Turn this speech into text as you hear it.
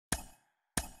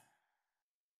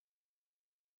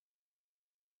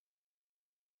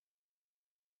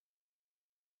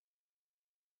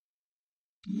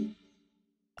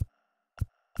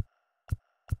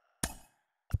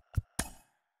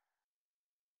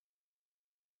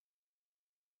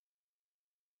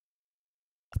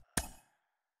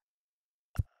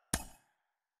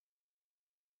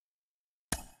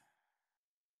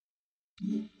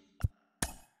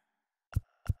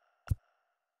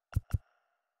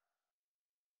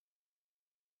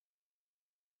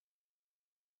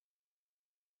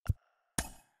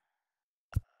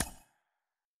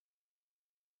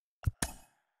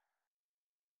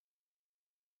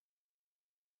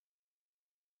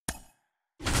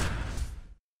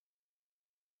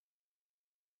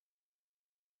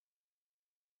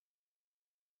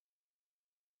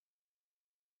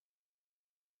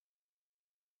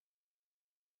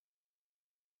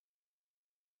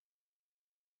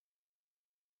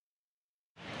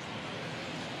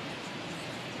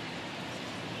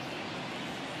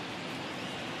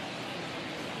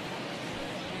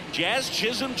Jazz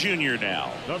Chisholm Jr.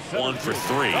 now. 1 for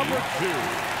 3. Number 2,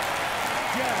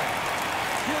 Jazz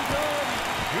Chisholm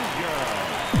Jr.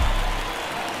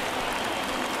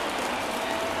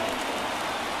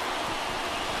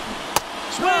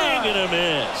 Swing and a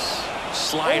miss.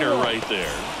 Slider right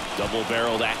there.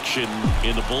 Double-barreled action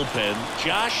in the bullpen.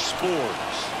 Josh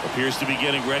Sborz appears to be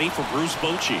getting ready for Bruce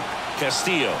Bochy.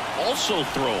 Castillo also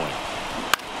throwing.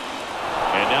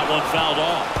 And that one fouled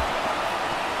off.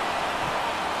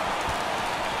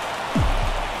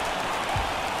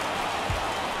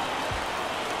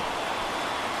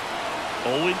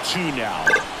 0-2 now.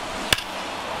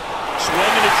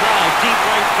 Swing and a drive, deep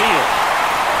right field.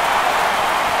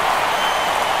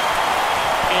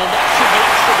 And that should be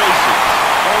extra bases.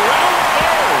 Around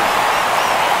third.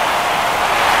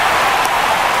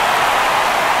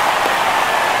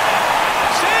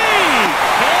 Save!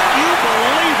 Can you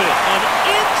believe it? An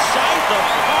inside the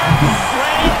park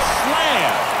grand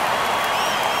slam.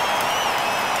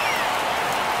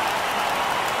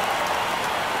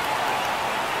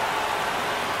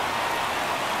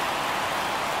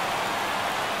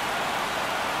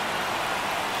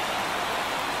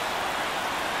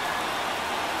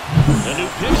 The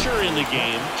new pitcher in the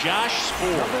game, Josh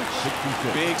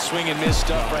Sborz. Big swing and miss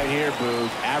stuff right here, Boog.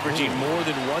 Averaging more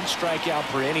than 1 strikeout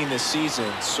per inning this season.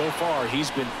 So far,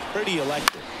 he's been pretty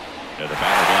electric. And the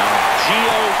batter down,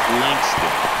 Gio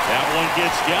Langston. That one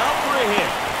gets down for a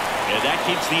hit. And that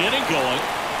keeps the inning going.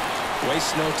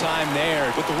 Wastes no time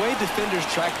there. With the way defenders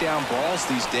track down balls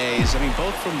these days, I mean,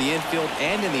 both from the infield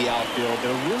and in the outfield,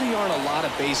 there really aren't a lot of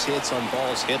base hits on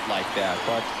balls hit like that.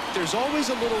 But there's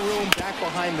always a little room back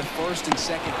behind the first and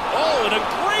second. Oh, and a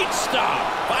great stop.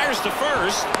 Fires to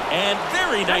first, and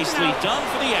very nicely done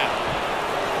for the out.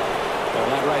 Well,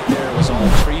 that right there was all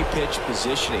pre-pitch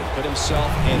positioning. Put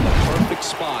himself in the perfect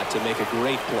spot to make a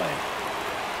great play.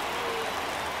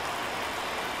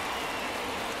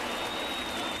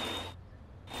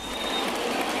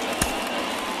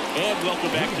 And welcome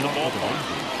back to the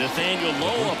ballpark. Nathaniel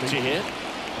Lowe up to hit.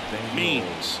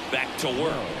 Means back to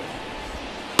work.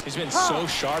 He's been so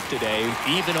sharp today,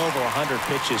 even over 100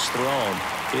 pitches thrown.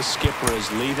 His skipper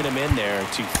is leaving him in there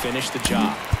to finish the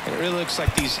job. And it really looks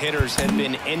like these hitters have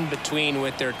been in between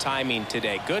with their timing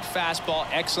today. Good fastball,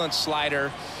 excellent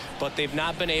slider, but they've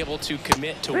not been able to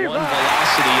commit to one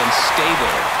velocity and stay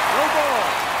there. No ball,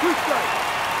 2 strikes.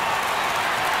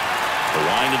 The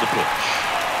line of the pitch.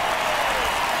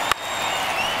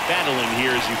 Battling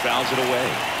here as he fouls it away.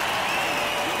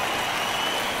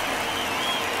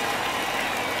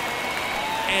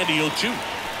 And the 0-2.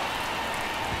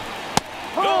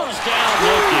 Goes down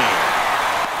looking.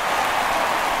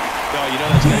 No, you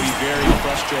know that's going to be very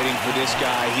frustrating for this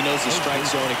guy. He knows the strike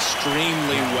zone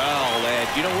extremely well. And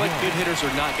you know what? Good hitters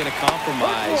are not going to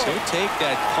compromise. He'll take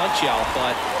that punch out,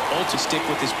 but ultimately stick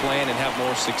with his plan and have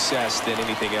more success than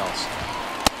anything else.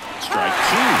 Strike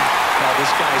 2. Now,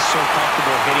 this guy is so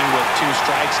comfortable hitting with 2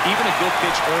 strikes. Even a good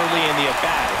pitch early in the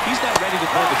at-bat. If he's not ready to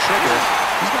pull the trigger,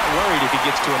 he's not worried if he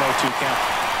gets to an 0-2 count.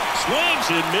 Swings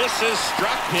and misses,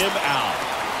 struck him out.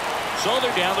 So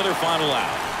they're down to their final out.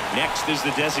 Next is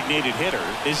the designated hitter,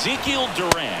 Ezekiel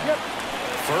Duran.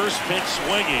 First pitch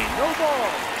swinging. No ball.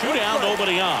 2 down,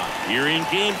 nobody on. Here in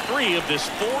game 3 of this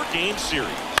 4-game series.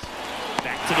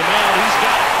 Back to the mound, he's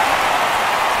got it.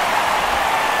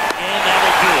 And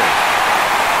that'll do it.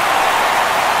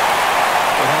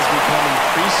 It has become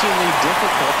increasingly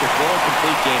difficult to throw a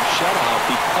complete game shutout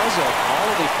because of all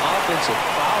of the offensive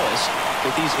prowess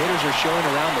that these hitters are showing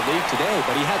around the league today.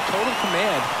 But he had total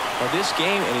command of this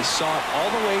game, and he saw it all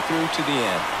the way through to the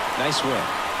end. Nice win.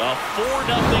 A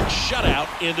 4-0 shutout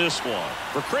in this one.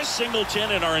 For Chris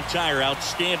Singleton and our entire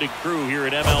outstanding crew here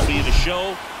at MLB The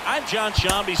Show, I'm John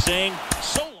Shambi saying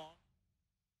so long.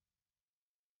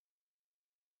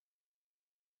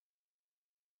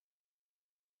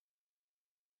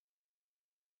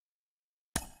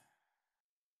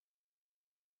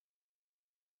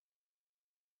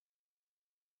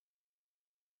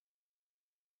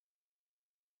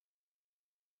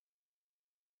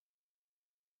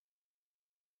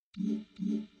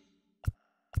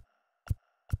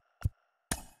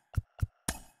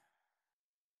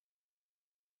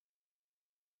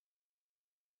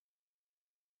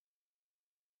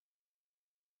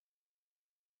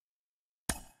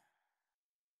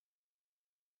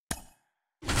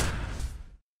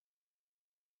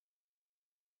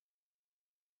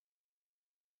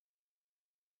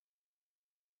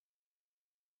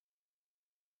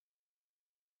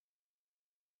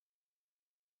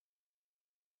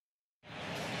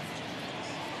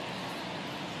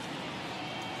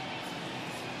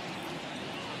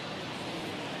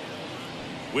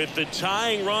 With the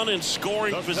tying run and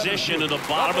scoring position in the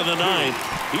bottom of the ninth,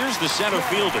 here's the center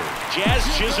fielder, Jazz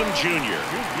Chisholm Jr.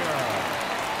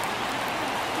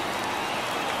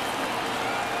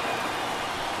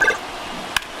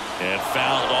 And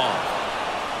fouled off.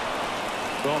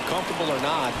 Well, comfortable or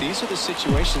not, these are the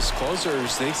situations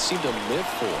closers they seem to live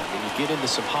for. When you get into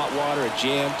some hot water, a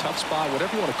jam, tough spot,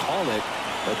 whatever you want to call it,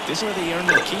 but this is where they earn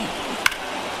their keep.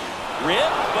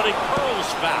 Rip, but it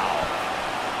curls foul.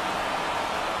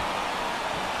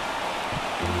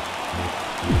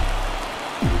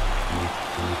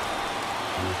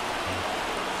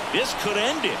 This could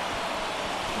end it.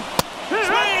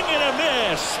 Swing and a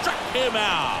miss. Struck him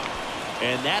out.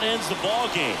 And that ends the ball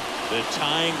game. The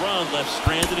tying run left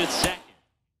stranded at second.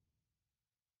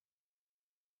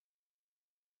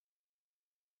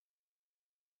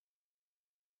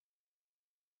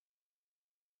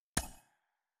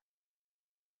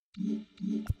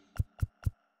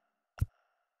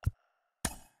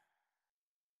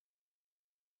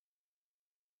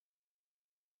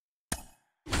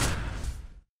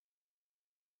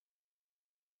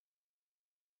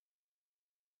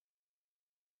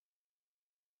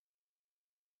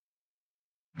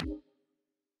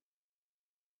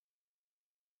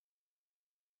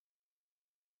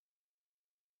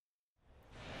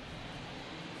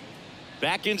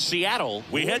 Back in Seattle,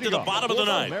 we head to the bottom of the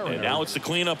ninth. And now it's the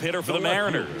cleanup hitter for the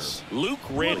Mariners, Luke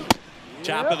Reddy.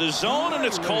 Top of the zone, and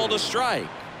it's called a strike.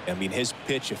 I mean, his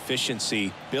pitch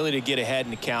efficiency, ability to get ahead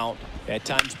in the count, at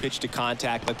times pitch to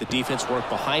contact, let the defense work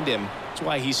behind him. That's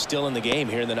why he's still in the game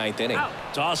here in the ninth inning.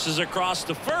 Tosses across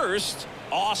to first.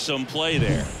 Awesome play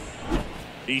there.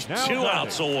 He's 2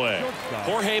 outs away.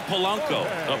 Jorge Polanco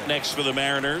up next for the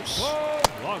Mariners.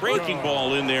 Breaking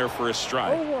ball in there for a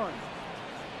strike.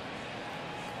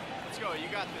 Let's go. You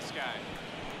got this guy.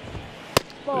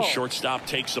 The shortstop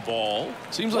takes the ball.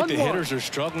 Seems like the hitters are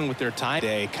struggling with their time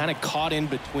today. Kind of caught in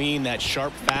between that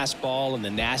sharp fastball and the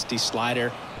nasty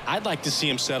slider. I'd like to see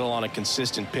him settle on a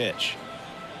consistent pitch.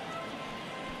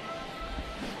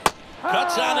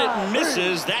 Cuts on it and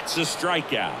misses. That's a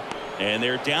strikeout. And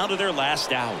they're down to their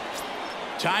last out.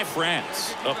 Ty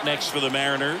France up next for the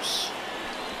Mariners.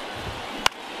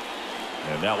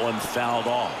 And that one fouled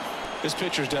off. This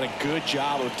pitcher's done a good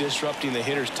job of disrupting the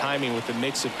hitter's timing with the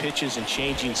mix of pitches and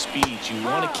changing speeds. You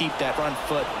want to keep that front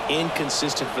foot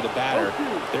inconsistent for the batter.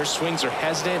 Their swings are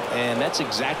hesitant, and that's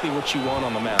exactly what you want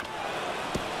on the mound.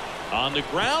 On the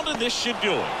ground, and this should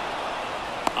do it.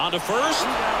 On to first,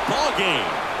 ball game.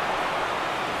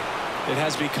 It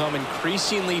has become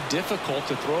increasingly difficult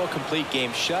to throw a complete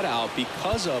game shutout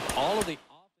because of all of the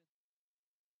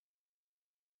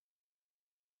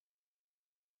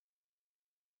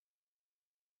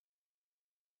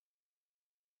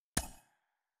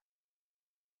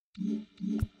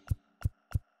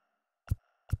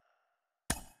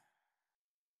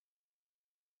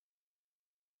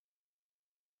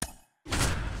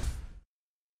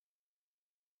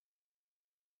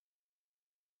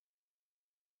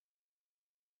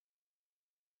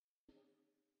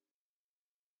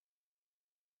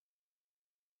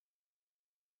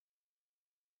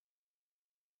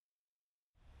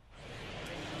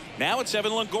Now it's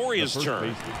Evan Longoria's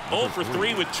turn. 0 for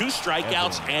 3 with 2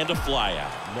 strikeouts and a flyout.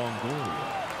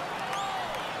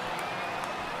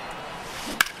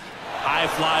 High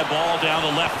fly ball down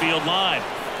the left field line.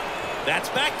 That's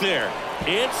back there.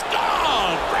 It's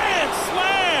gone. Grand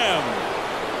slam.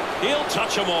 He'll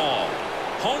touch them all.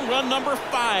 Home run number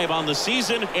 5 on the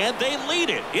season, and they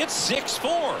lead it. It's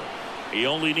 6-4. He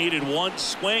only needed one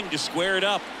swing to square it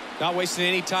up. Not wasting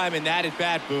any time in that at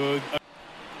bat, Boog.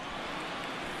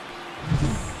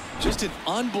 Just an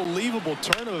unbelievable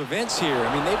turn of events here.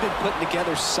 I mean, they've been putting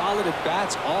together solid at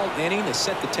bats all inning to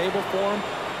set the table for him,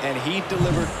 and he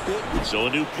delivered big. So a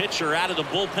new pitcher out of the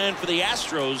bullpen for the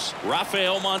Astros,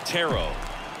 Rafael Montero.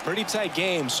 Pretty tight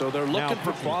game, so they're looking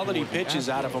for quality pitches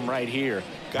out of him right here.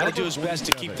 Got to do his best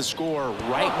to keep the score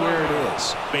right where it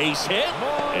is. Base hit,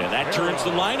 and that turns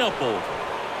the lineup over.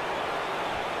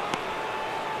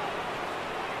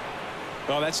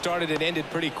 Well, that started and ended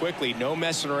pretty quickly. No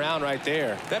messing around right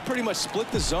there. That pretty much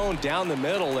split the zone down the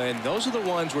middle, and those are the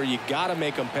ones where you got to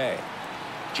make them pay.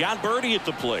 John Birdie at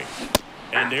the plate.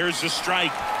 And there's the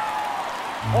strike.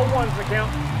 0-1's the count.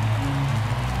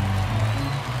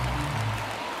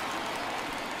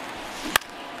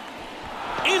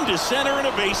 Into center and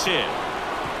a base hit.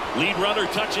 Lead runner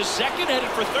touches second, headed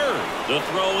for third. The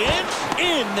throw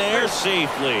in there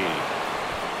safely.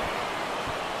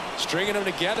 Stringing them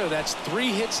together, that's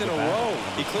 3 hits in a row.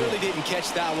 He clearly didn't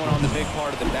catch that one on the big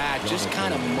part of the bat, just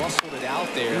kind of muscled it out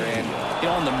there. And you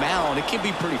know, on the mound, it can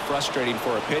be pretty frustrating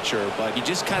for a pitcher, but you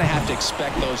just kind of have to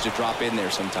expect those to drop in there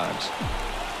sometimes.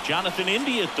 Jonathan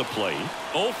India at the plate.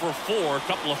 0 for 4, a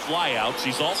couple of flyouts.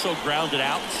 He's also grounded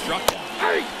out and struck out.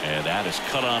 And that is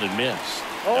cut on and missed.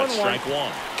 That's strike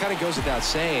one. Kind of goes without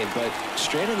saying, but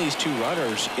straight on these 2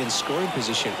 runners in scoring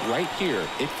position right here,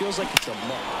 it feels like it's a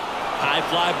must. High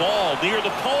fly ball near the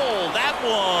pole. That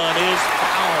one is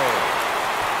foul.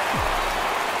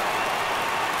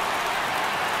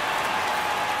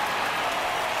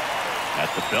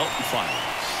 At the belt and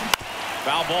fires.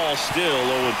 Foul ball still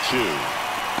 0-2.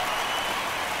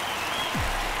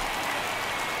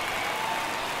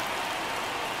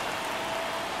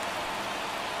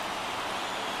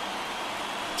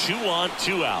 2 on,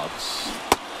 2 outs.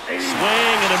 Swing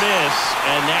and a miss,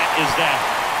 and that is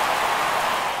that.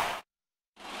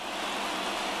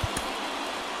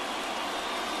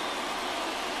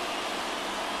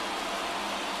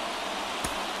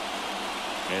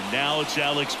 And now it's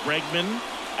Alex Bregman.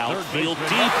 Outfield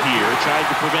deep here, trying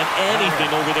to prevent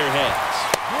anything over their heads.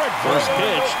 First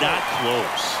pitch, not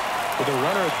close. With a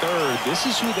runner at third, this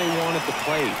is who they want at the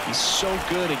plate. He's so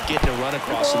good at getting a run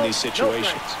across in these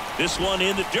situations. This one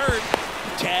in the dirt.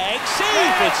 Tag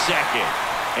safe at second.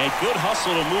 And good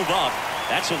hustle to move up.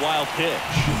 That's a wild pitch.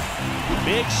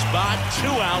 Big spot,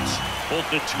 2 outs. Both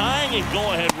the tying and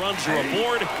go-ahead runs are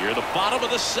aboard. Here at the bottom of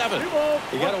the 7th.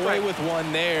 He got away with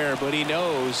one there, but he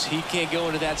knows he can't go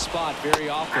into that spot very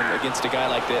often against a guy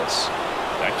like this.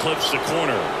 That clips the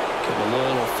corner. Getting a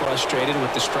little frustrated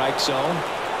with the strike zone.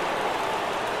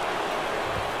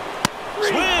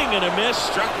 Swing and a miss,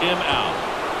 struck him out.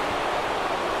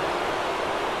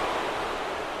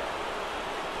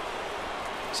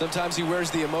 Sometimes he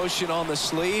wears the emotion on the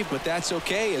sleeve, but that's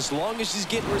okay as long as he's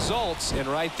getting results. And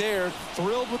right there,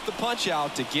 thrilled with the punch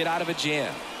out to get out of a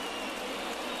jam.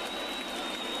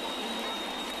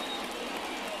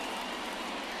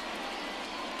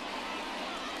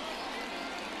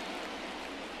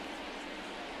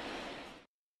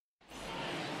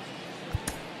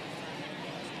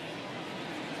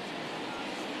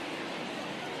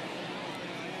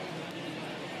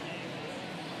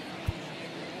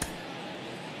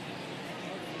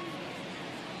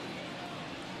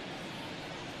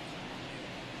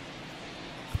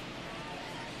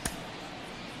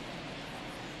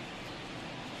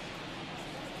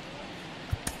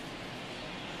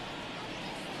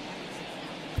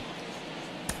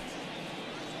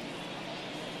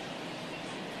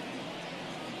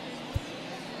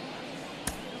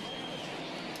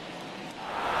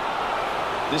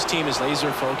 This team is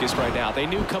laser focused right now. They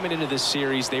knew coming into this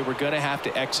series they were going to have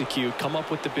to execute, come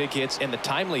up with the big hits and the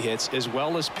timely hits, as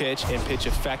well as pitch and pitch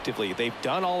effectively. They've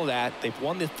done all of that. They've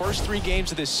won the first 3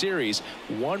 games of this series.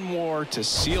 One more to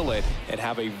seal it and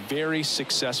have a very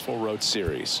successful road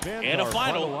series. And a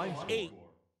final 8.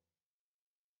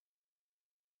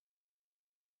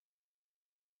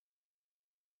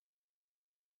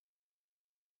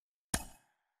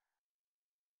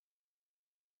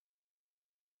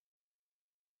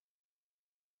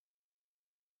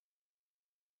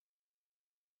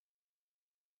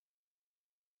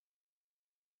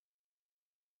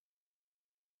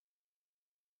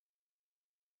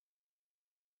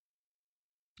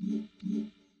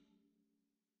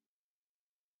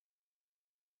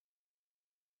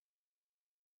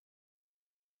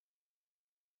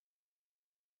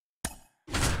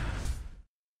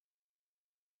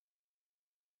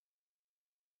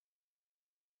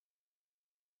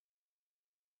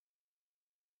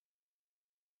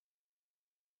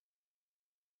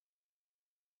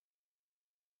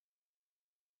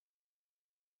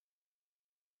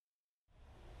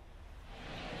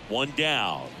 One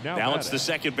down. Now it's the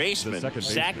second baseman,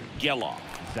 Zach Geloff.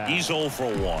 He's 0 for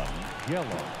 1.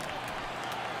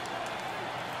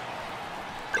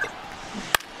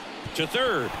 To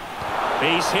third.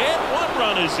 Base hit. 1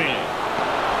 run is in.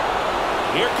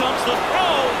 Here comes the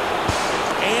throw.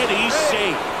 And he's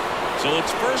safe. So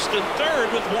it's first and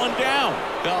third with 1 down.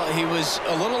 Well, he was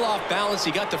a little off balance.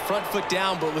 He got the front foot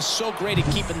down, but was so great at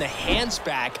keeping the hands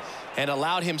back and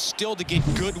allowed him still to get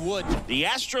good wood. The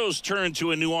Astros turn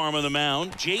to a new arm on the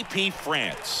mound, J.P.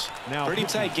 France. Now, Pretty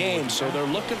tight game, so they're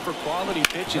looking for quality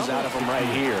pitches out of him right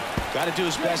here. Got to do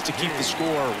his best to keep the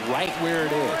score right where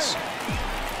it is.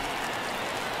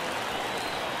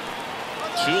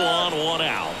 2 on, 1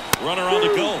 out. Runner on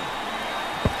the go.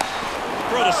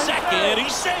 Throw to second.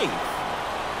 He's safe.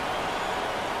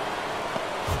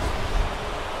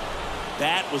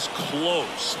 That was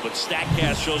close, but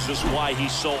StatCast shows us why he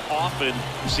so often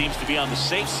seems to be on the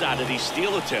safe side of these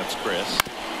steal attempts, Chris.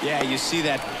 Yeah, you see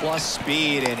that plus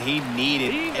speed, and he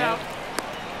needed it.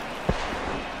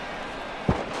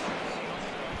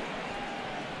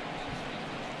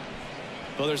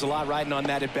 Well, there's a lot riding on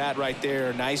that at bat right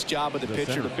there. Nice job of the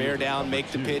pitcher to bear down, make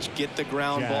the pitch, get the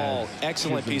ground ball.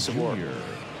 Excellent piece of work.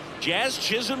 Jazz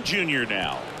Chisholm Jr.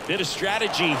 now. Bit of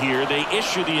strategy here. They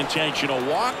issue the intentional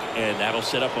walk, and that'll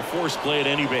set up a force play at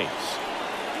any base.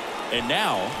 And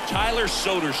now, Tyler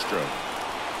Soderstrom.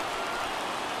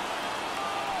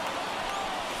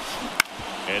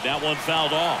 And that one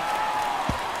fouled off.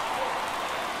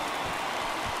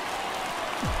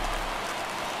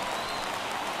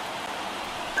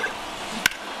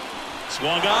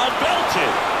 Swung on,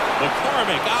 belted.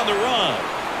 McCormick on the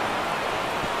run.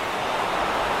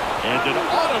 And an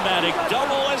automatic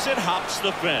double as it hops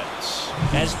the fence.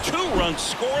 As 2 runs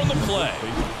score in the play.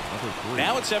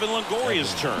 Now it's Evan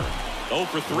Longoria's turn. 0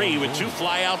 for 3 with 2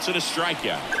 flyouts and a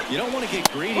strikeout. You don't want to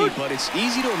get greedy, but it's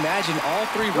easy to imagine all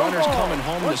 3 runners coming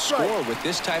home to score with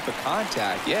this type of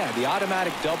contact. Yeah, the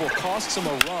automatic double costs them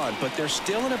a run, but they're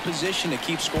still in a position to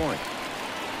keep scoring.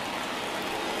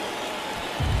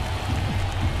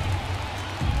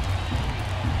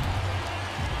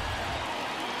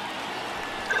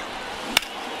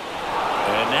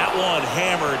 One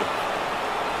hammered.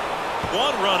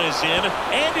 1 run is in,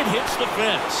 and it hits the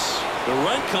fence. The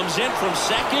run comes in from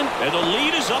second, and the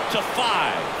lead is up to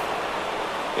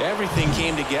 5. Everything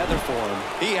came together for him.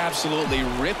 He absolutely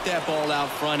ripped that ball out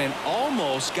front and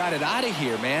almost got it out of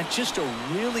here, man. Just a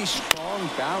really strong,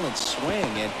 balanced swing,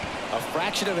 and a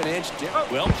fraction of an inch.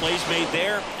 Well, plays made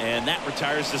there, and that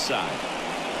retires the side.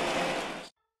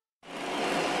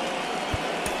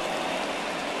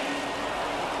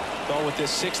 With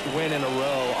this 6th win in a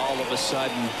row, all of a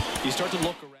sudden, you start to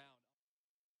look around.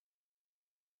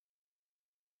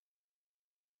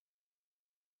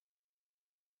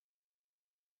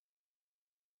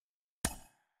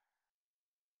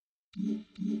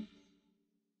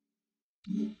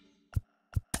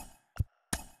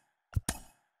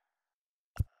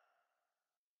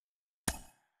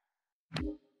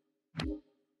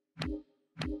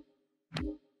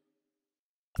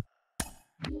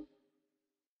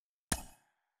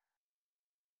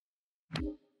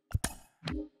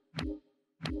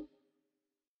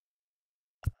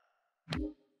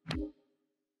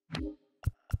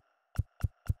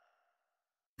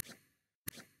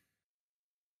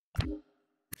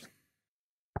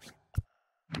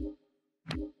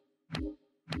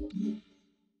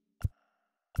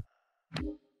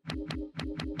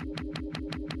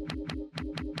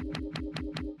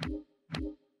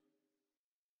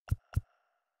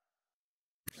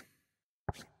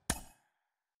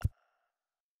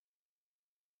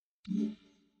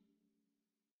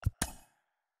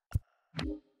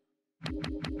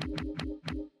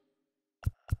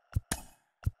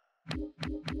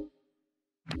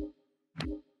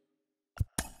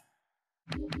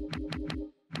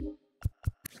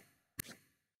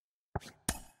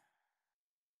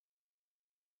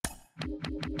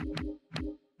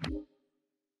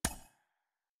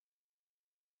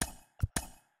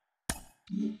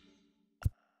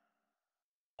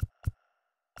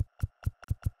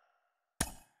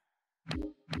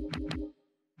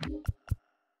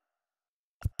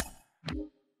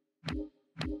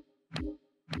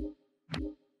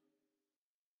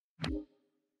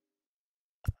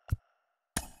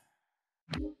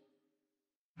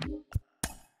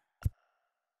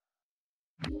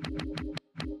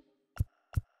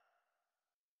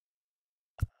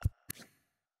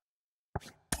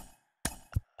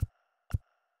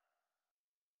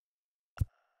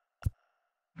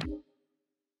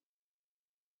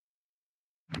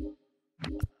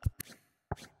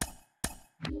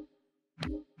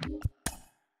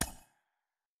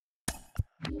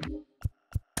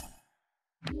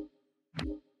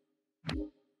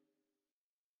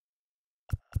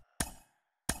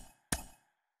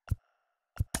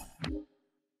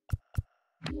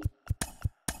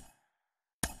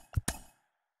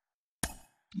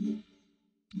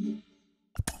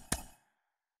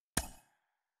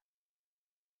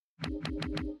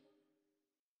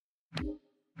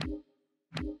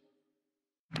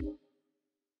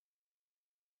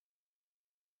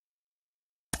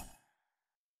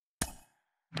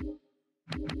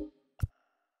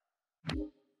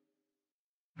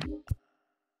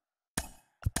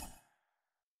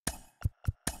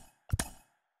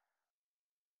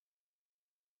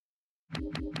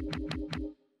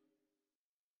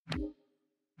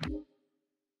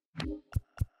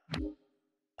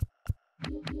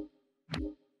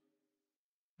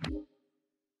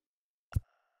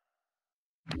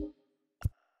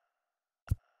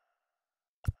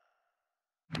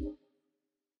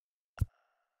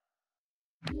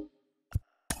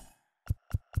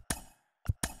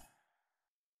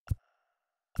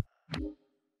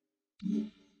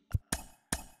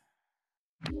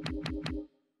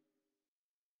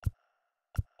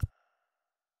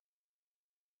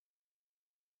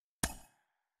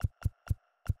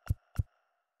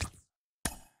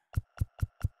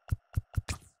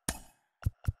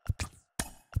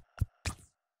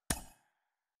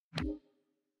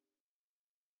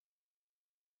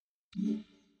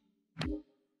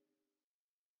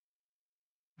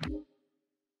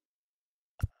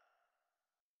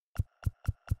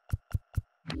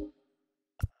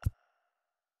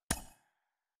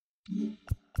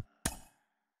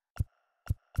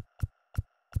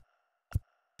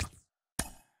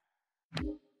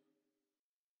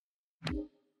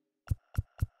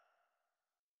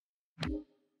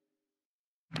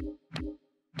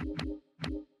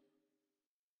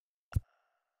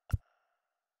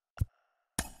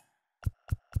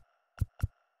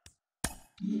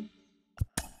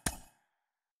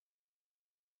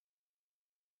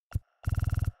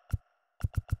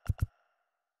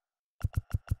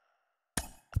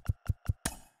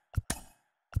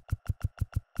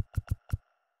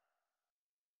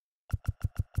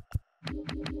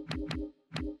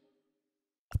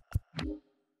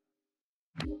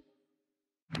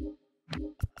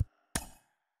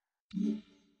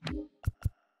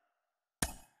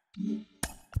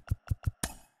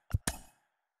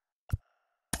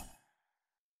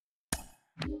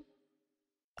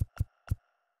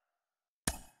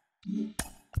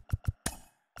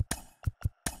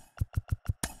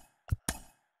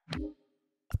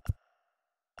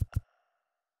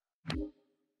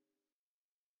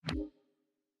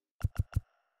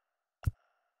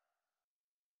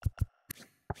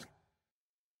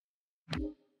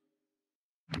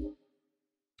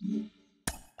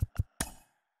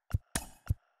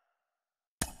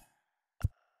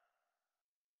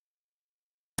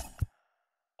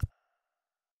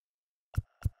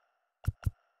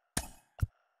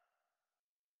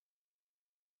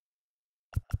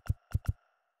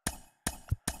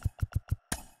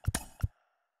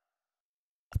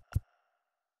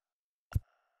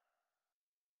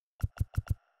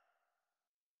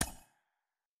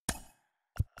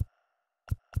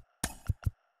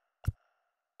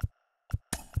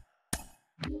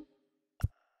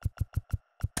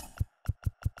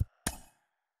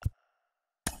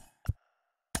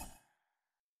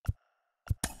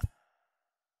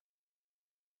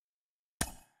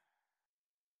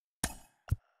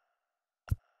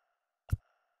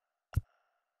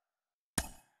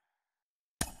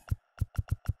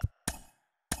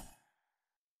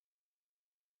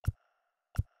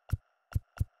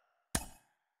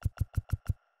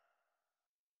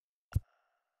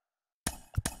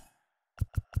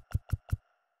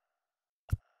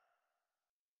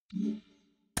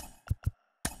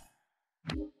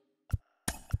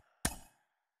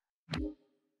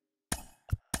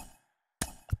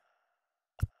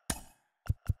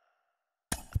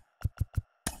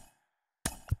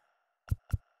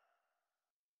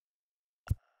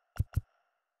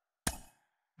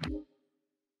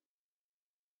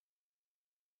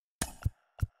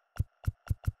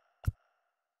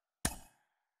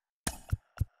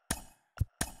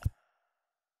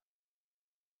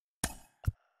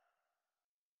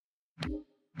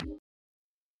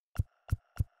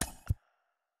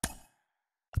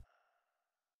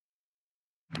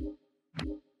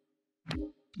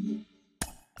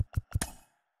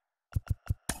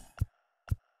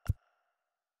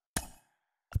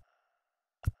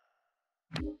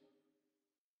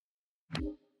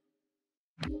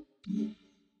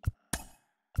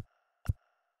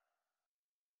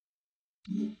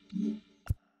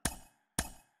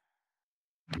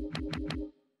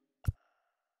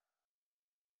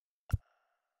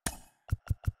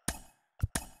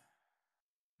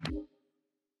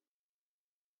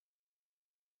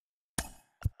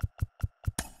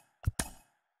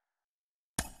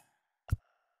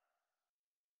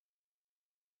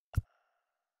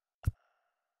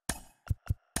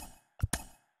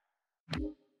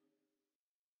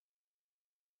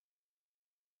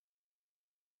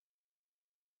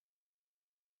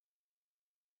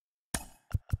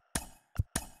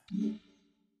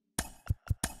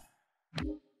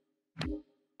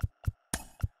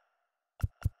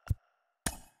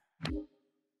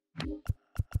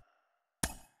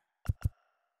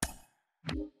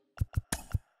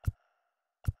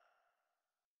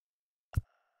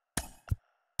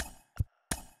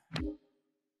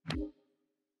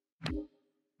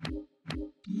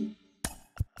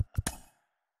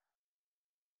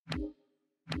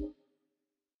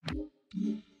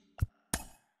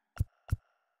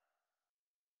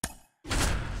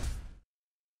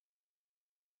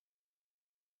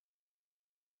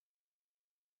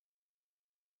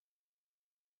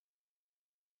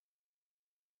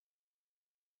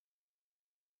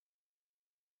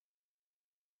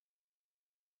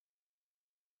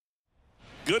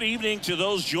 Good evening to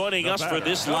those joining us for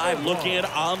this live look in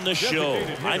on the show.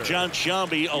 I'm John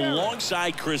Shambi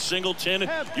alongside Chris Singleton.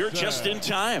 You're just in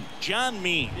time. John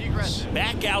Means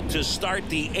back out to start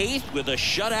the 8th with a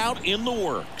shutout in the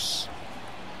works.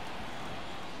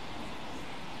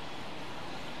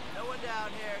 No one down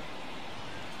here.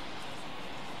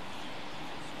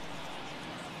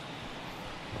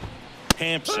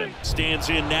 Hampson stands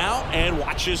in now and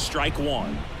watches strike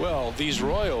one. Well, these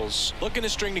Royals looking to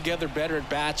string together better at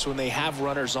bats when they have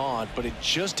runners on, but it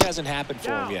just hasn't happened for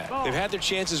them yet. They've had their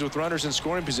chances with runners in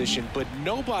scoring position, but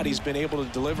nobody's been able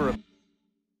to deliver.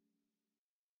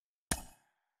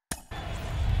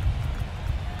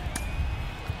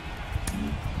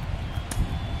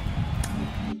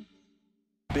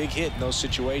 big hit in those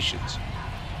situations.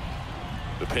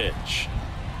 The pitch.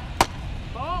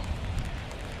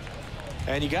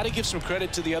 And you got to give some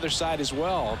credit to the other side as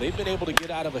well. They've been able to get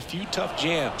out of a few tough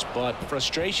jams, but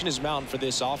frustration is mounting for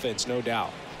this offense, no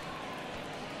doubt.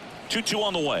 2-2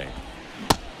 on the way.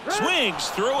 Swings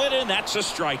through it, and that's a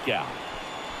strikeout.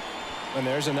 And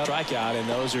there's another strikeout, and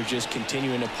those are just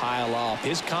continuing to pile up.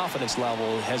 His confidence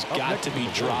level has got to be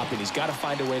dropping. He's got to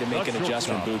find a way to make an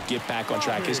adjustment, Booth, get back on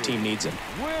track. His team needs him.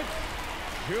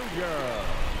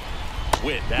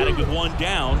 Witt batting with one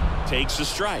down, takes a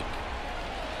strike.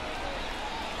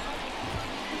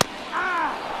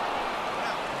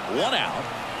 One out.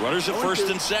 Runners at first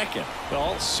and second.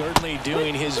 Well, certainly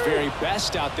doing his very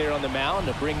best out there on the mound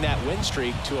to bring that win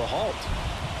streak to a halt.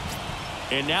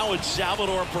 And now it's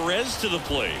Salvador Perez to the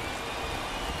plate.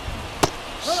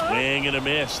 Swing and a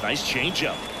miss. Nice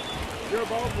changeup. Zero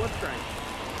balls, one strike.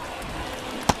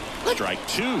 Strike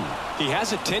two. He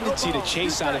has a tendency to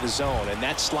chase out of the zone, and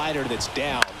that slider that's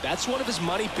down, that's one of his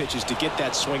money pitches to get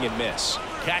that swing and miss.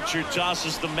 Catcher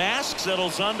tosses the mask,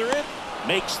 settles under it,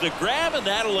 makes the grab, and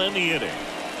that'll end the inning.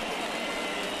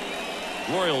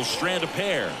 Royals strand a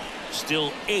pair.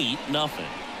 Still 8-0.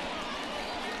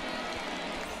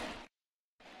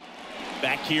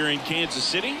 Back here in Kansas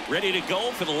City, ready to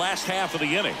go for the last half of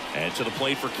the inning. And to the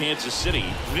plate for Kansas City,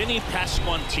 Vinny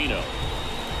Pasquantino.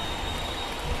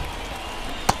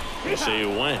 They say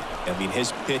it went. I mean,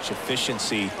 his pitch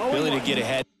efficiency, ability to get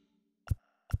ahead.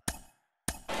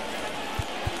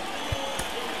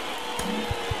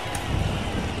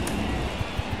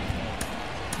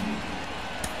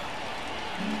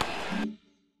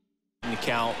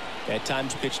 Count at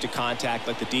times pitch to contact,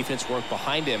 let the defense work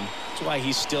behind him. That's why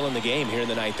he's still in the game here in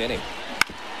the 9th inning.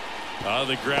 On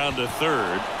the ground to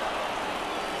third.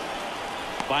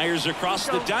 Fires across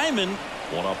the diamond.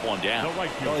 One up, one down.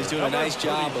 Well, he's doing a nice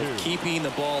job of keeping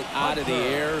the ball out of the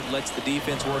air, lets the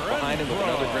defense work behind him with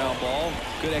another ground ball.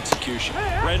 Good execution.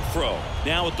 Renfroe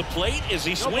now at the plate as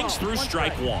he swings through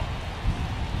strike one.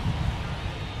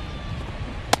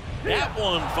 That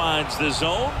one finds the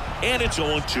zone, and it's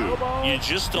 0-2. You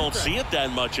just don't see it that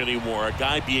much anymore. A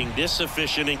guy being this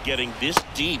efficient and getting this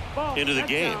deep into the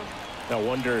game. I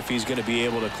wonder if he's going to be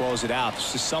able to close it out.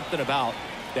 There's just something about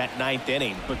that 9th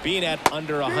inning. But being at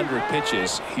under 100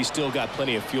 pitches, he's still got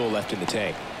plenty of fuel left in the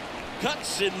tank.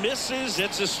 Cuts and misses.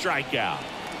 It's a strikeout.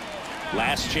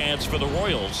 Last chance for the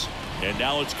Royals. And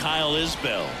now it's Kyle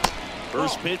Isbell.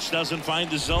 First pitch doesn't find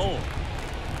the zone.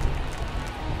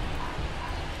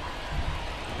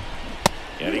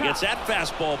 And he gets that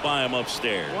fastball by him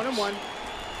upstairs. 1-1.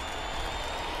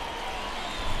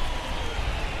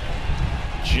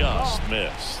 Just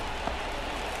missed.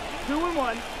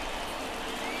 2-1.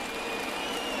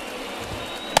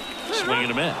 Swing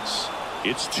and a miss.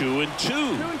 It's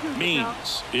 2-2.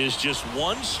 Means is just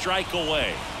one strike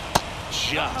away.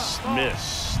 Just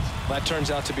missed. That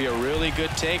turns out to be a really good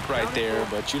take right there,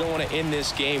 but you don't want to end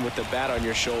this game with the bat on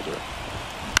your shoulder.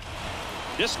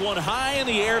 This one high in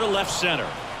the air to left center.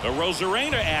 The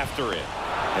Rosarena after it.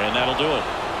 And that'll do it.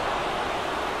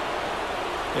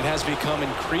 It has become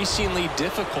increasingly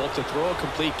difficult to throw a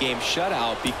complete game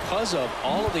shutout because of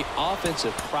all of the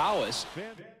offensive prowess.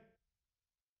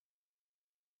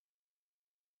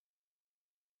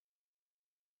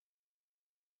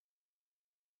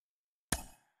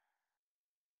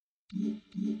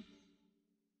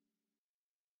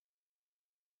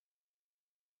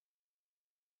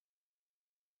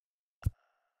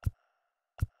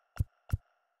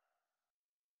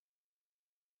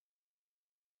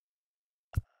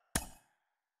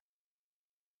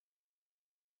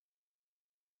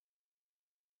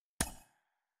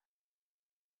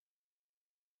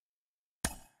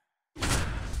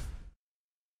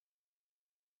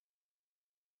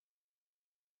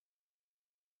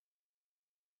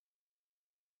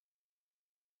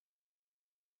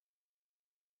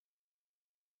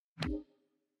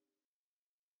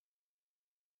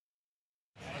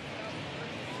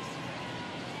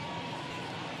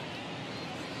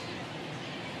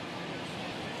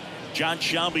 John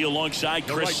Shelby alongside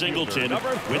Chris Singleton.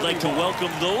 We'd like to welcome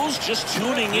those just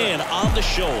tuning in on the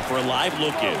show for a live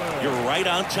look-in. You're right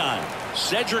on time.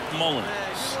 Cedric Mullins,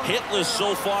 hitless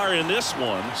so far in this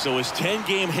one, so his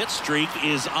 10-game hit streak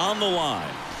is on the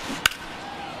line.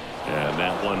 And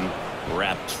that one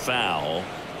wrapped foul.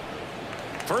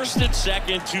 First and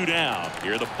second, 2 down.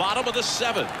 Here the bottom of the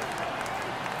 7th.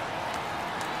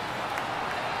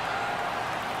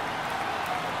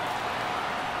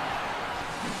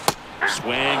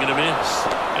 Swing and a miss.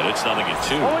 And it's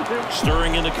 0-2.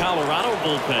 Stirring in the Colorado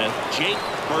bullpen, Jake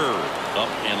Bird up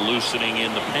and loosening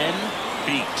in the pen.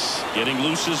 Beeks getting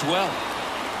loose as well.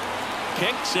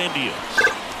 Kicks and deals.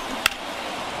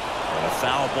 And a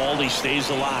foul ball. He stays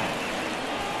alive.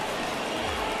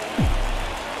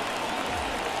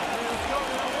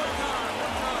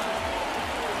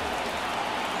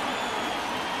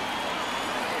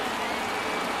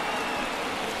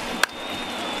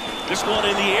 This one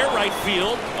in the air right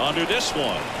field under this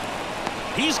one.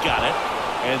 He's got it,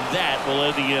 and that will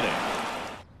end the inning.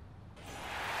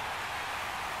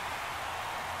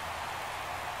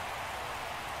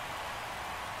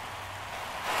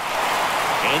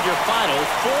 And your final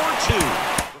 4-2.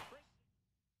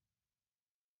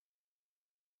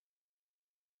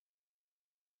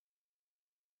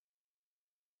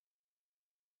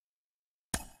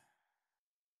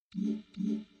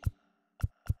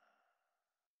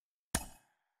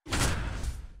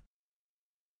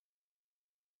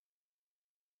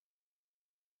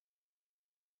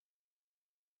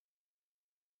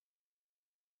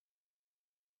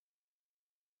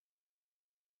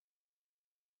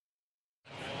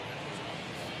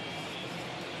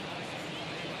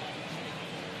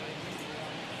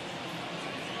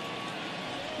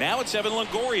 Now it's Evan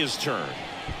Longoria's turn.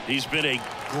 He's been a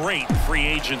great free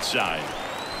agent sign.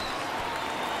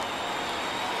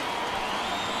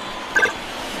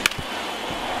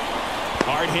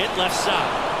 Hard hit left side.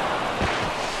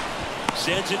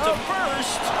 Sends it to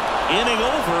first. Inning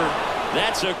over.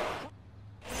 That's a...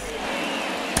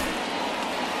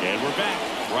 And we're back.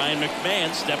 Ryan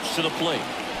McMahon steps to the plate.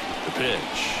 The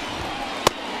pitch.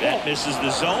 That misses the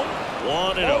zone.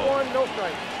 1-0. 1-1, no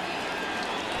strike.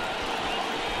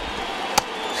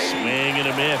 Swing and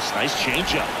a miss. Nice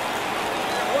changeup. 1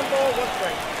 ball, 1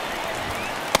 strike.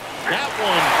 That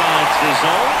one finds the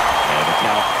zone. And the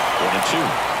count 1-2.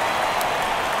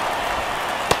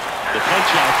 The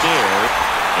punch out there.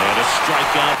 And a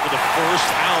strikeout for the first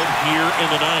out here in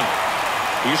the ninth.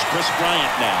 Here's Chris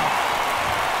Bryant now.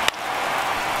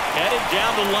 Headed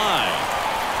down the line.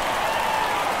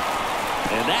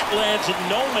 And that lands in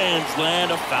no man's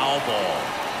land, a foul ball.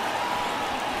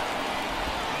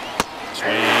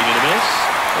 Swing and a miss.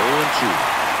 0-2.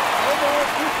 1 ball,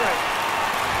 2 strikes.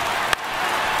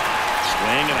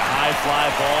 Swing and a high fly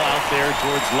ball out there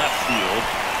towards left field.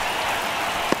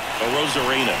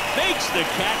 Rosarena makes the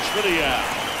catch for the out.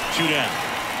 2 down.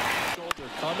 Shoulder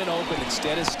coming open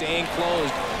instead of staying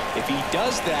closed. If he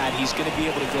does that, he's going to be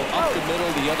able to go up the middle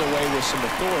the other way with some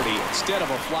authority instead of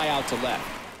a fly out to left.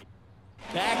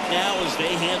 Back now as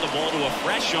they hand the ball to a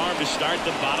fresh arm to start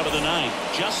the bottom of the ninth.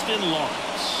 Justin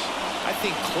Lawrence. I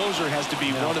think closer has to be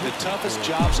one of the toughest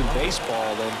jobs in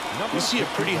baseball, and we see a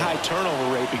pretty high turnover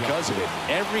rate because of it.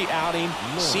 Every outing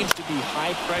seems to be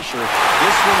high pressure,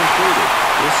 this one included.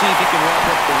 We'll see if he can wrap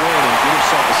up the win and get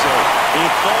himself a save.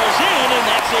 It falls in, and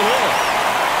that's a hit.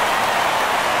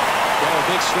 Well, a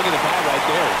big swing of the bat right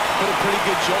there. Put a pretty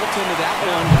good jolt into that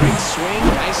one. Great swing,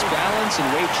 nice balance, and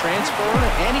weight transfer,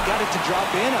 and he got it to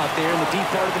drop in out there in the deep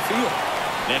part of the field.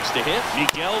 Next to hit,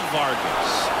 Miguel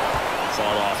Vargas.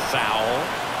 Fall off foul.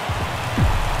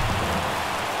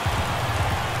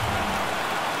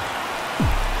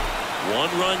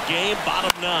 One-run game,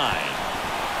 bottom 9.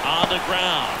 On the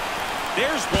ground.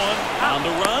 There's one on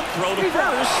the run, throw to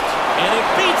first, and it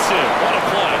beats him. What a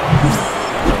play.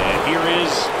 And here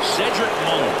is Cedric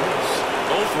Mullins.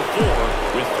 0 for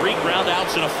 4 with 3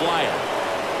 groundouts and a flyout.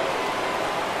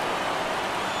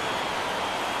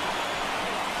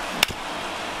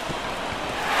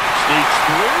 Sneaks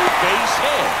through, base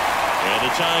hit. And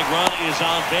the tying run is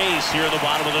on base here in the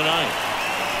bottom of the ninth.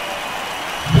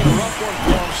 Been a rough one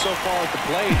for him so far at the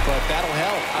plate, but that'll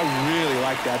help. I really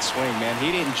like that swing, man.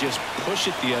 He didn't just push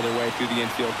it the other way through the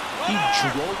infield. He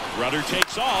drove. Runner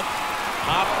takes off.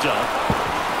 Popped up.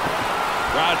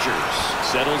 Rogers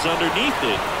settles underneath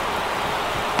it.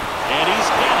 And he's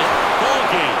got it. Ball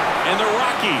game. And the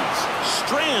Rockies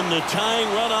strand the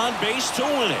tying run on base to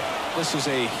win it. This was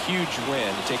a huge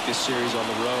win to take this series on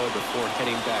the road before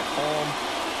heading back home.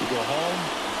 You go home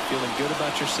feeling good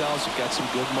about yourselves. You've got some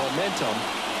good momentum.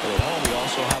 But at home, you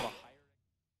also have a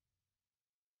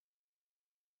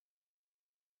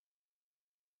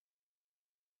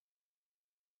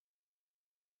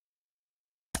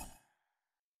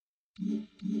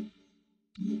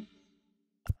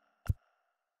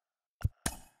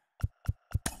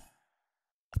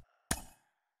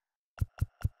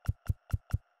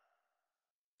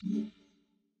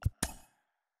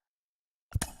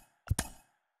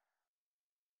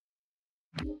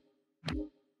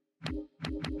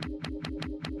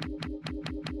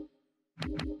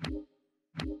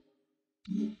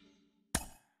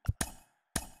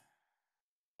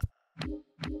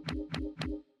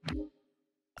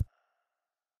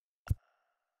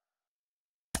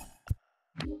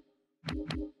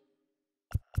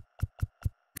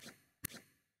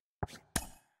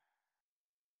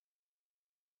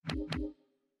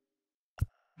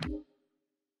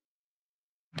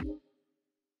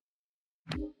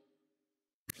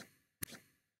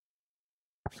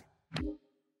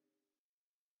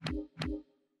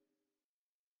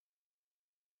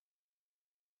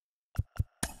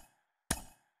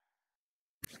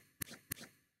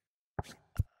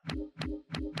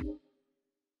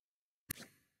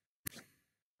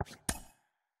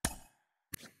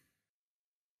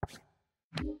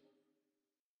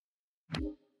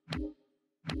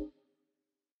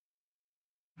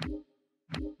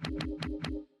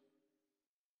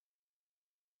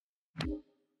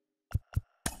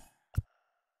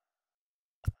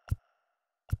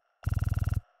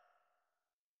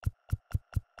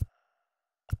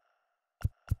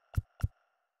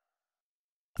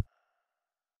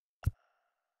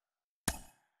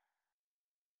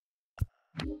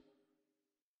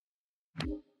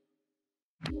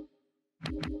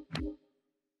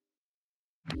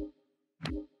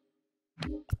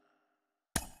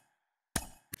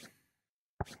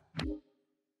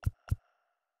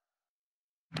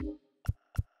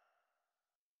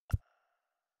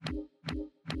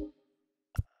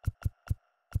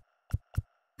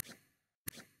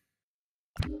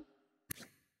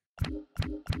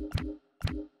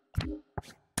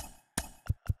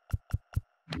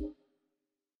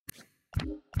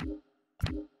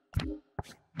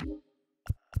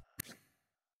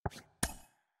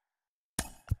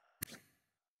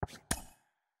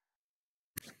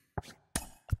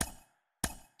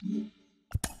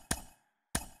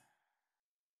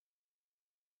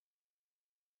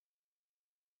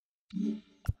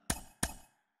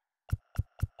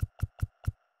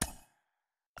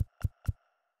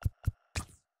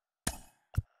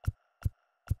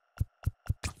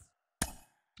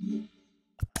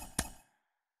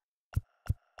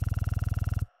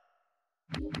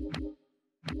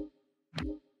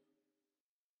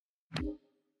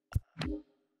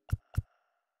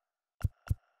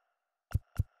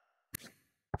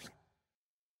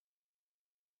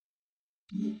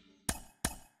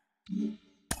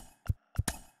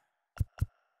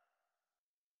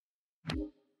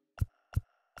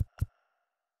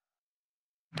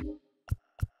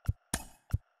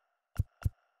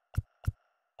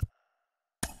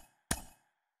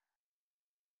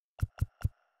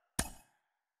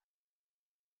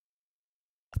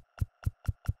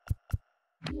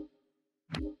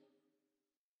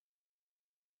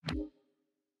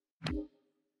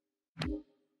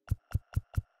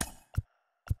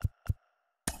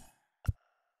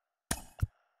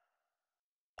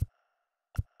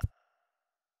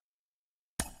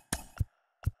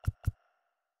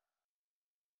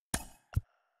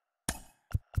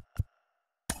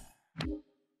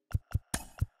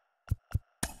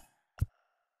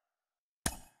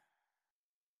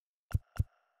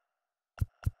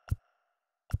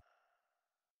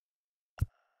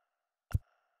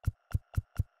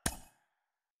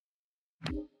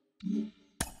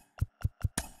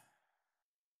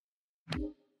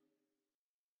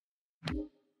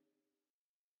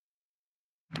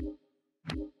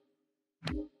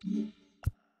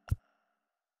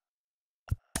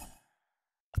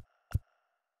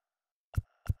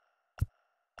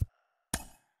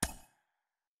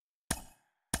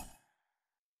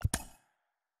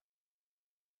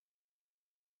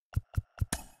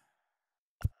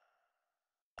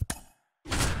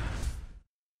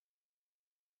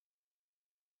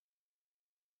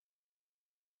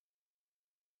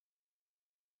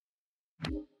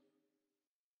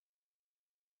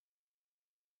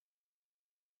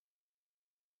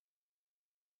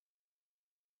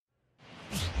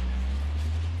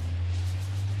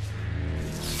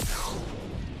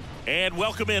And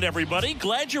welcome in, everybody.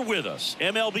 Glad you're with us.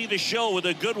 MLB The Show with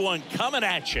a good one coming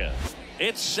at you.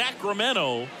 It's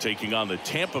Sacramento taking on the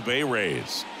Tampa Bay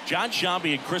Rays. John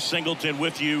Shambi and Chris Singleton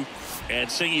with you, and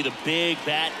singing the big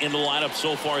bat in the lineup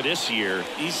so far this year,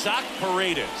 Isaac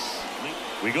Paredes.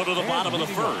 We go to the bottom of the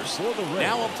first.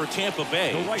 Now up for Tampa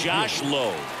Bay, Josh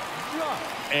Lowe.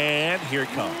 And here it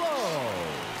comes.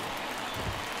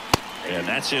 And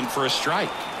that's in for a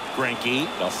strike. Greinke,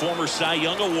 a former Cy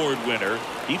Young Award winner,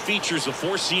 he features a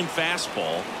four-seam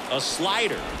fastball, a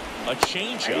slider, a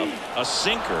changeup, a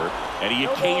sinker, and he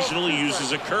occasionally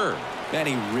uses a curve. Man,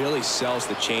 he really sells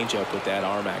the changeup with that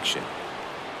arm action.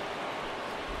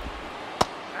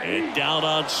 And down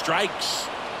on strikes.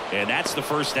 And that's the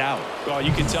first out. Well,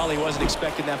 you can tell he wasn't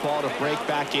expecting that ball to break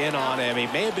back in on him. He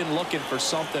may have been looking for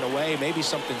something away, maybe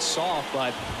something soft,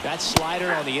 but that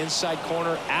slider on the inside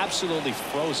corner absolutely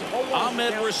frozen.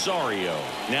 Ahmed Rosario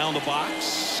now in the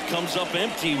box, comes up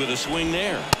empty with a swing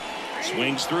there.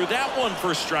 Swings through that one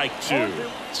for strike two.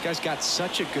 This guy's got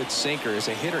such a good sinker. As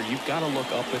a hitter, you've got to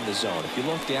look up in the zone. If you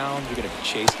look down, you're going to be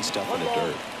chasing stuff in the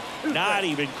dirt. Not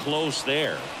even close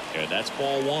there. And that's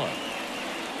ball one.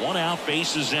 One out,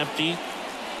 bases empty.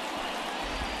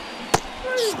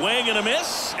 Swing and a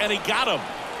miss, and he got him.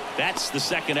 That's the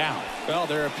second out. Well,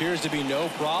 there appears to be no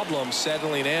problem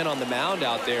settling in on the mound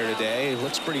out there today. It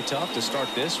looks pretty tough to start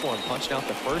this one, punching out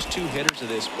the first two hitters of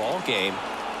this ball game.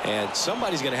 And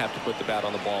somebody's going to have to put the bat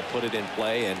on the ball, put it in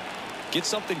play, and get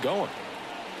something going.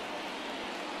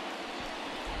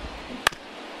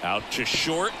 Out to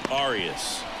short,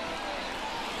 Arias.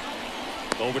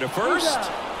 Over to first.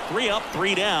 3 up,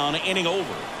 3 down, inning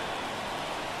over.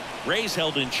 Rays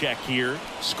held in check here,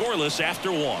 scoreless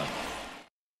after 1.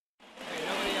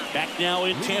 Back now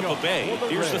in Tampa Bay.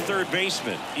 Here's the third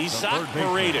baseman, Isaac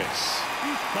Paredes.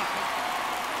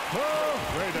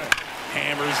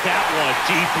 Hammers that one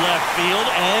deep left field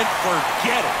and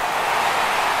forget it.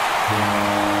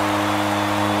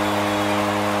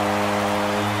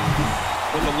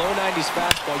 With a low 90s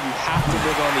fastball, you have to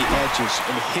live on the edges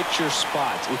and hit your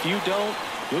spots. If you don't,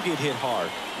 you'll get hit hard.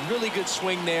 Really good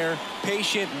swing there.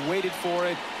 Patient, waited for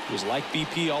it. It was like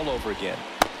BP all over again.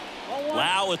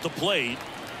 Lau at the plate.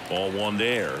 0-1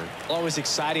 there. Always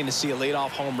exciting to see a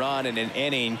leadoff home run in an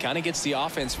inning. Kind of gets the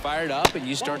offense fired up, and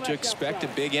you start to expect a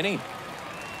big inning. Hey,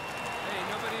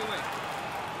 nobody away.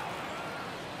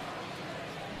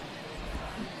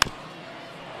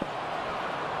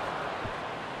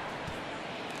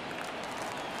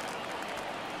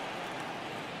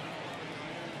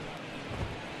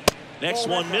 Next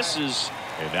one misses,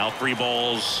 and now 3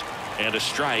 balls and a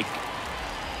strike.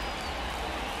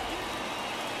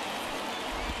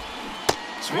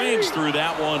 Swings through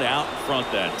that one out in front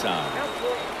that time.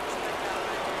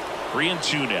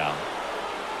 3-2 now.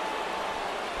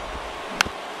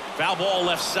 Foul ball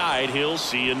left side. He'll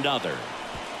see another.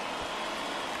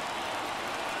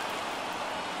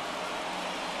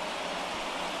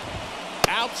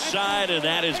 Outside, and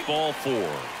that is ball 4.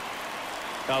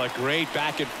 Got a great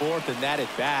back and forth, and that at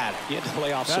bat. He had to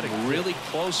lay off some really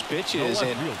close pitches,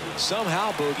 and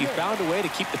somehow Boogie found a way to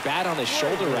keep the bat on his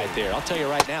shoulder right there. I'll tell you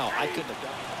right now, I couldn't have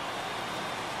done it.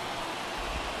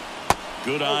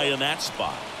 Good eye in that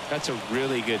spot. That's a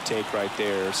really good take right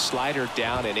there. Slider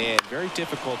down and in. Very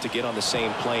difficult to get on the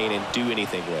same plane and do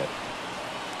anything with.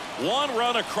 1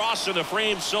 run across in the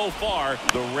frame so far.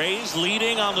 The Rays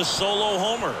leading on the solo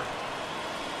homer.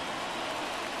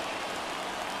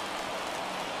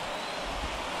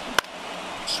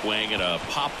 Swing and a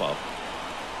pop-up.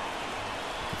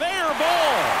 Fair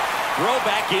ball. Throw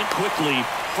back in quickly.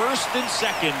 First and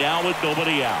second now with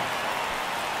nobody out.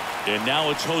 And now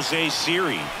it's Jose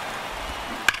Siri.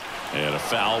 And a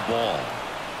foul ball.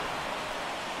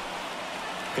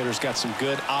 Hitter's got some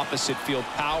good opposite field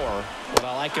power. What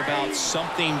I like about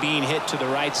something being hit to the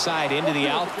right side into the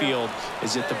outfield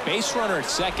is that the base runner at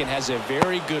second has a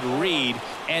very good read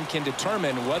and can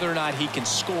determine whether or not he can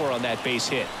score on that base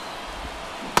hit.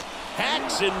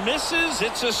 Hacks and misses.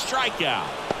 It's a strikeout.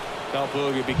 Well,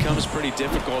 Boog, it becomes pretty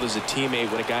difficult as a teammate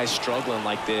when a guy's struggling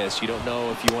like this. You don't know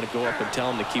if you want to go up and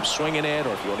tell him to keep swinging it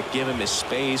or if you want to give him his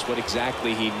space, what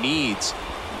exactly he needs.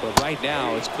 But right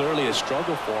now, it's clearly a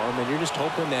struggle for him, and you're just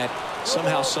hoping that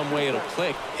somehow, some way it'll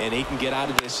click, and he can get out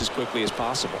of this as quickly as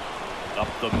possible. Up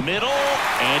the middle,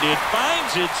 and it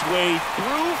finds its way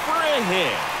through for a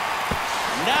hit.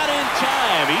 Not in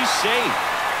time. He's safe.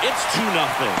 It's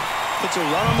 2-0. Puts a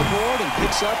run on the board and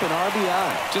picks up an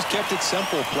RBI. Just kept it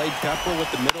simple. Played pepper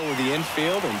with the middle of the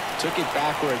infield and took it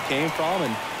back where it came from,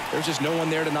 and there's just no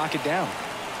one there to knock it down.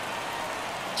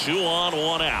 2 on,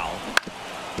 1 out.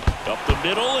 Up the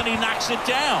middle, and he knocks it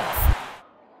down.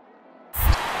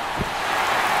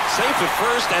 Safe at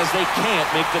first as they can't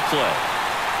make the play.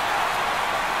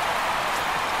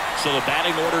 So the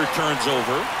batting order turns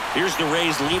over. Here's the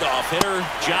Rays leadoff hitter,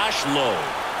 Josh Lowe.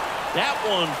 That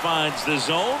one finds the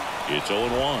zone. It's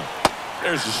 0-1.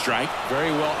 There's the strike.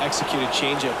 Very well executed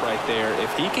changeup right there.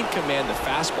 If he can command the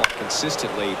fastball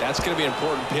consistently, that's going to be an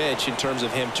important pitch in terms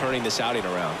of him turning this outing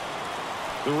around.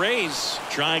 The Rays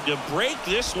trying to break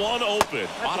this one open.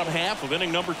 Bottom half of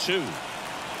inning number 2.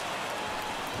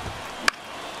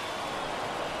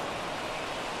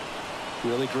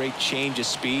 Really great change of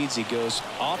speeds. He goes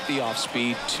off the off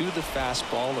speed to the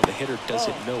fastball, and the hitter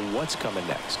doesn't know what's coming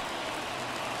next.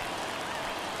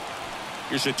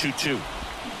 Here's a 2-2.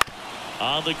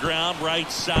 On the ground, right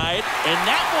side, and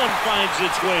that one finds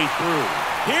its way through.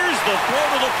 Here's the throw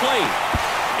to the plate.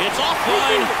 It's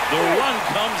offline. The run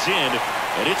comes in,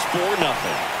 and it's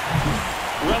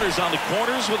 4-0. Runners on the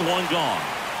corners with 1 gone.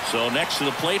 So next to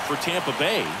the plate for Tampa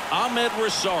Bay, Ahmed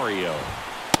Rosario.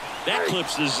 That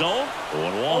clips the zone.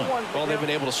 0-1. Well, they've been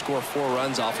able to score 4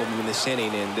 runs off of him in this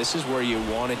inning, and this is where you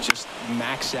want to just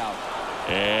max out.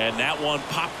 And that one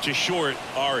popped to short.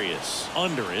 Arias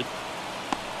under it.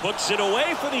 Puts it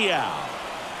away for the out.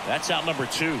 That's out number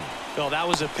 2. Well, that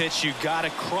was a pitch you got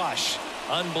to crush.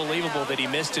 Unbelievable that he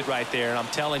missed it right there. And I'm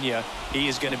telling you, he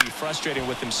is going to be frustrated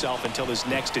with himself until his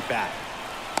next at bat.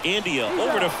 India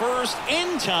over to first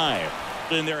in time.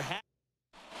 Then they're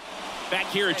back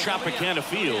here at Tropicana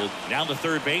Field. Now the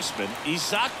third baseman,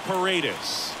 Isaac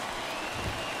Paredes.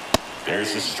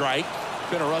 There's the strike.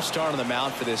 Been a rough start on the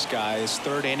mound for this guy. His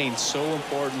third inning so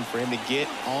important for him to get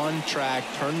on track,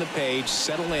 turn the page,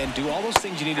 settle in, do all those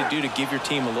things you need to do to give your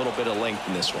team a little bit of length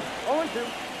in this one.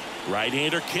 0-2.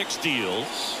 Right-hander kicks,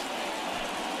 deals.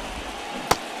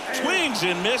 Swings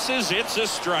and misses. It's a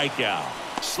strikeout.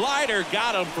 Slider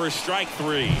got him for strike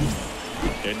 3.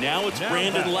 And now it's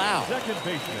Brandon Lau. Second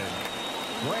baseman,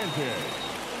 Brandon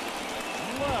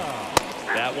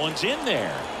Lau. That one's in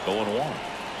there. 0-1.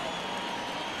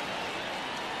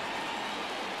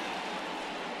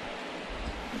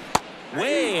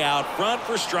 Way out front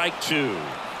for strike 2. No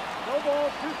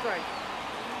ball, 2 strikes.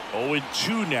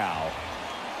 0-2 now.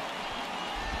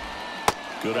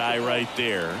 Good eye right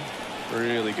there.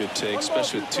 Really good take,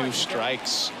 especially with 2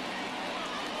 strikes.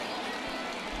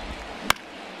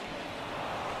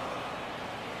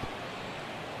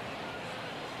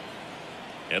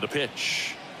 And the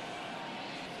pitch.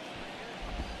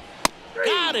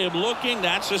 Got him looking.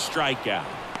 That's a strikeout.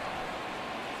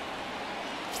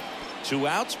 2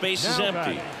 outs, base is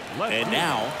empty. And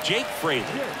now Jake Fraley,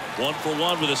 1 for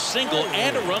 1 with a single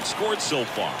and a run scored so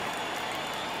far.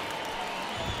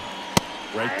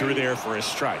 Right through there for a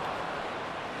strike.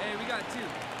 Hey, we got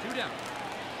 2 down.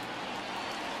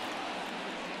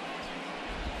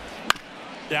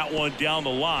 That one down the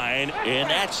line, and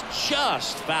that's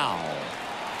just foul.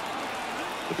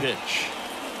 The pitch.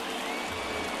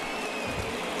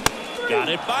 Got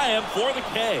it by him for the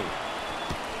K.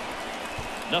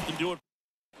 Nothing doing.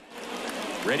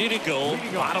 Ready to go.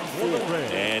 Bottom 4.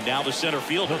 And now the center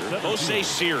fielder, Jose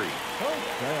Siri.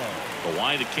 The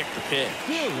line to kick the pitch.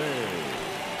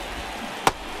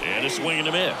 And a swing and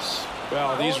a miss.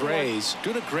 Well, these Rays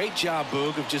doing a great job,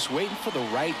 Boog, of just waiting for the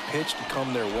right pitch to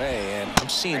come their way, and I'm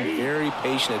seeing very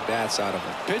patient at-bats out of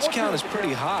them. Pitch count is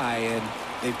pretty high, and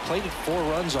they've played it 4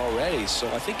 runs already, so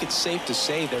I think it's safe to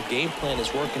say their game plan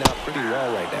is working out pretty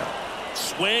well right now.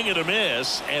 Swing and a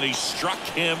miss, and he struck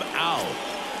him out.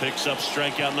 Picks up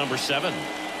strikeout number 7.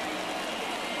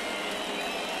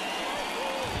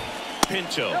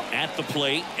 Pinto at the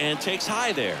plate and takes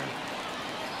high there.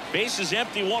 Base is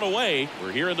empty, 1 away.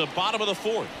 We're here in the bottom of the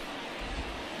 4th.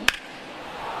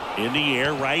 In the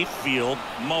air, right field,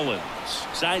 Mullins.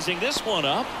 Sizing this one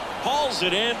up, hauls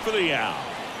it in for the out.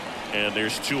 And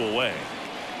there's 2 away.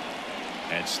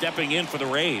 And stepping in for the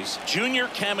Rays, Junior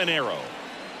Caminero.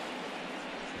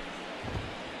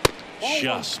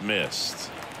 Just missed.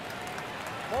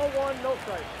 Ball 1, no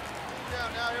strike.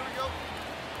 Now, here we go.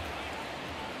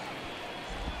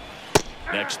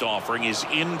 Next offering is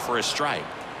in for a strike.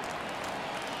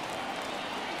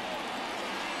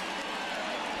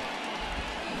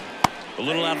 A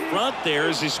little out front there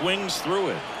as he swings through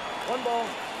it. 1 ball,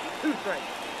 2 strikes.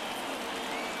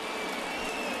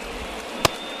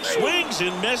 Swings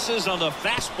and misses on the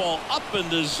fastball up in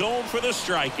the zone for the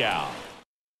strikeout.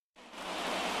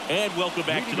 And welcome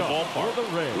back to the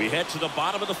ballpark. We head to the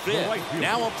bottom of the 5th.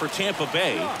 Now up for Tampa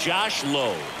Bay, Josh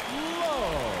Lowe.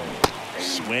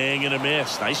 Swing and a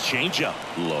miss. Nice changeup.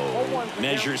 Lowe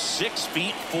measures 6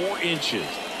 feet 4 inches,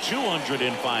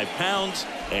 205 pounds,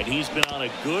 and he's been on a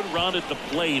good run at the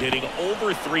plate, hitting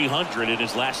over 300 in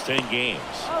his last 10 games.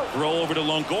 Throw over to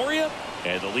Longoria,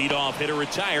 and the leadoff hitter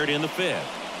retired in the 5th.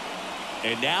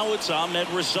 And now it's Ahmed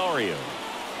Rosario.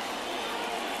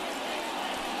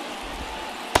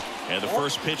 And the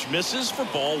first pitch misses for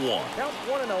ball 1. Count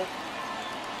 1-0.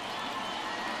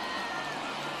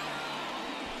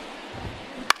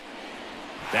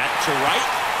 That to right.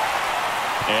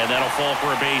 And that'll fall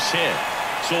for a base hit.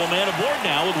 So a man aboard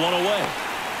now with 1 away.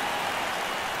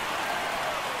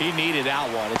 He needed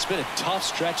that one. It's been a tough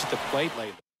stretch at the plate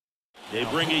lately. They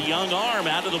bring a young arm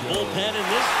out of the bullpen in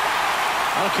this.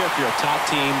 I don't care if you're a top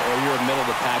team or you're a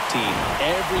middle-of-the-pack team.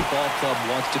 Every ball club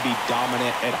wants to be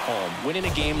dominant at home. Winning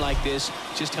a game like this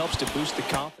just helps to boost the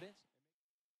confidence.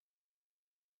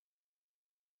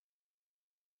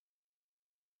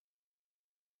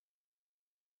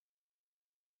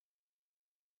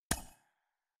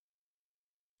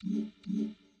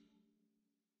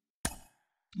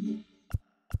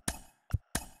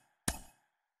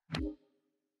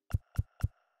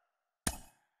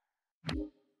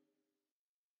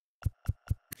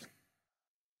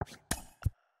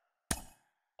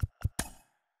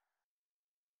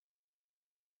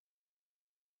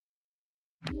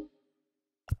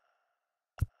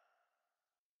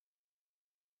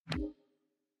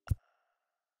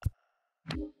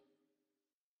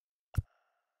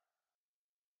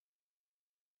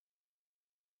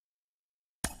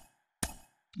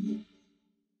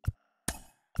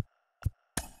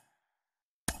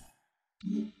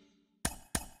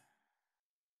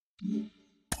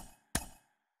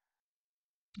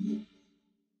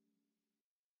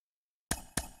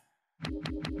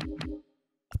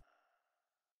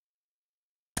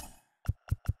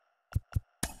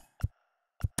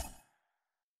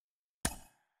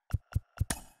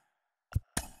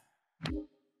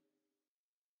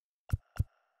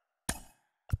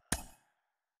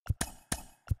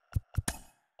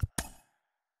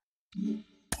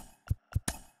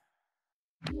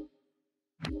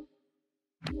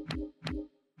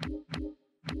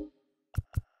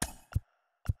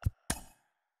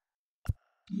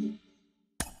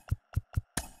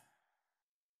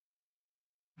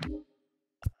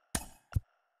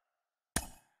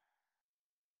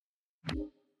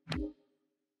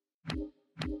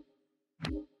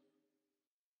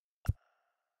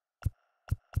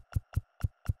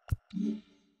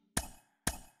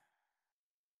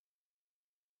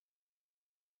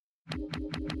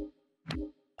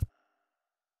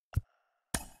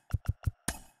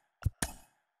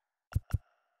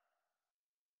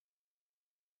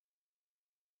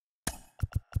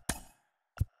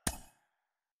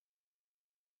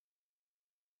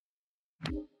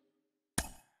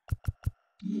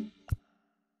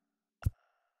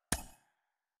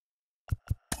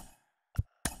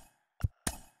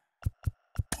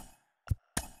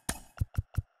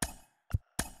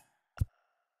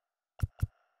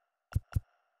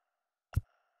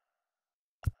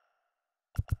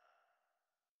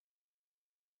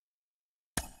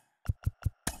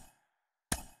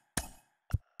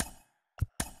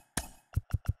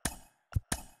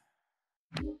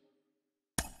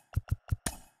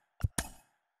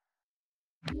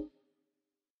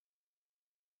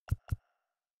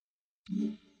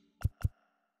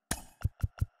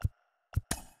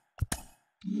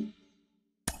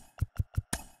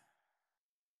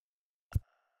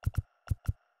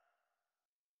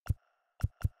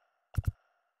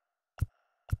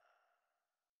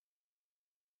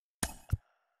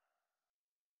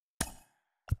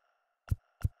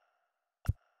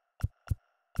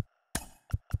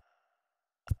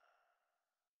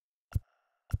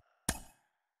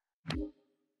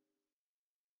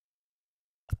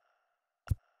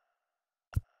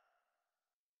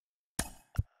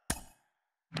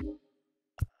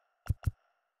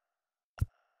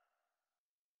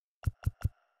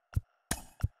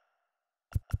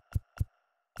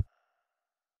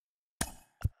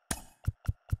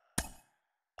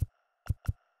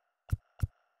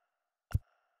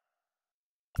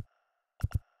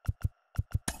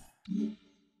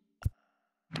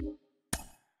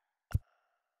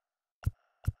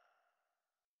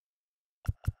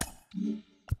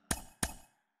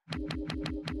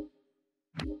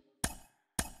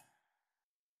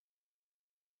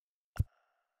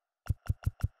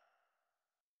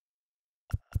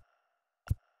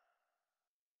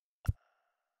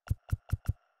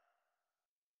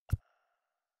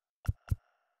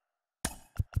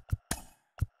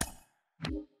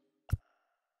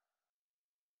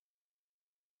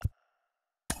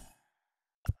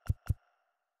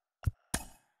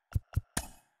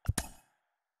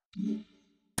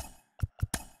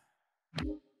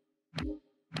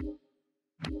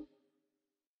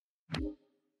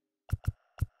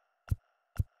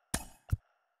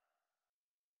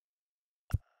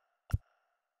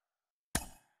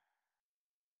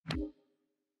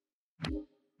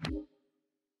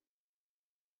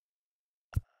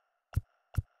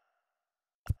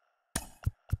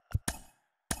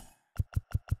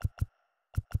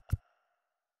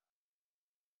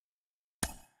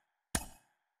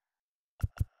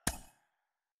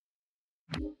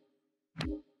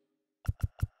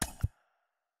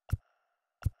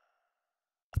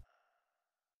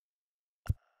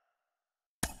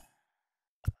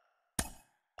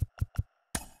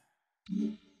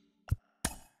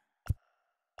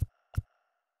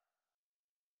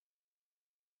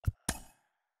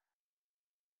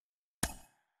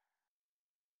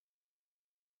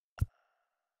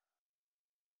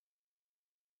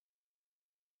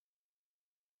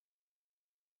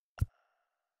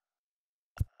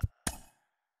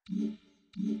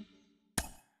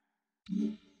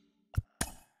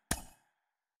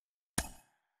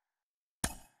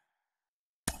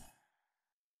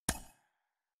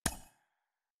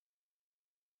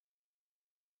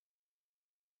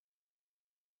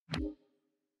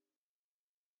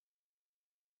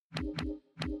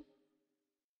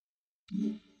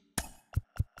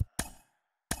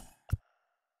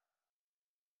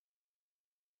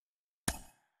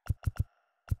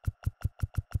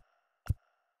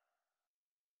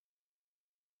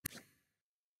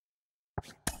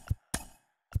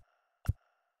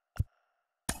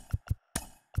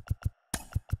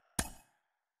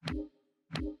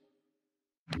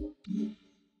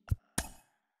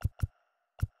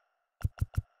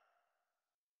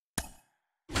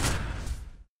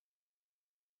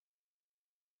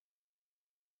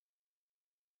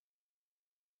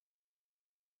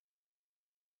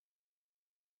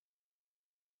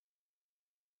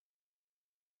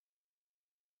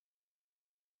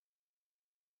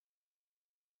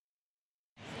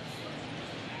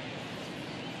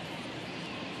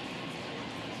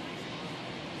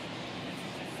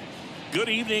 Good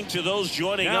evening to those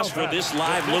joining us for this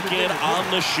live look-in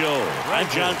on the show. I'm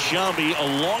John Shambi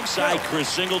alongside Chris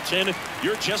Singleton.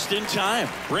 You're just in time.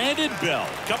 Brandon Bell,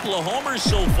 a couple of homers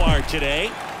so far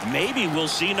today. Maybe we'll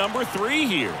see number 3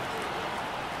 here.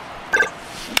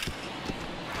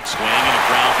 Swing and a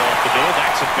ground ball to middle.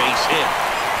 That's a base hit.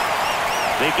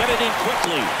 They get it in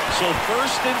quickly. So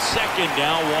first and second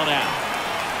now, 1 out.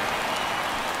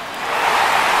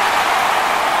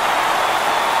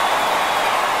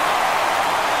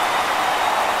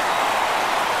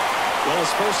 Well,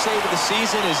 his first save of the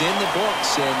season is in the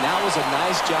books, and that was a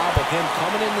nice job of him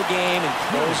coming in the game and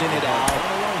closing it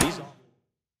out. He's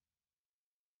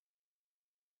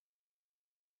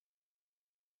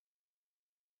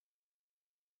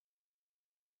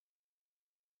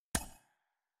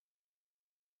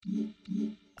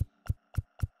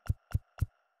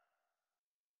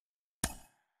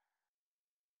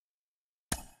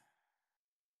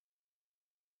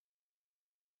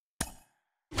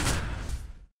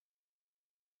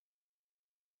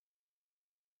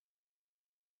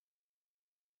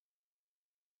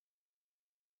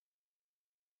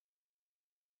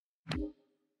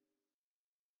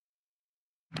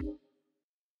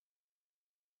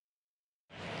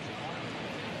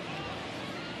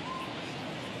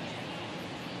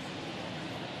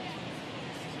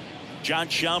John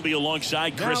Shambi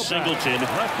alongside Chris Singleton.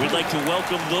 We'd like to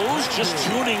welcome those just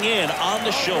tuning in on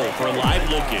the show for a live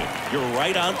look-in. You're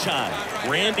right on time.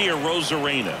 Randy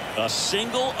Arozarena, a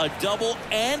single, a double,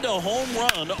 and a home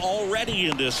run already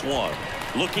in this one.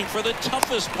 Looking for the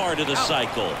toughest part of the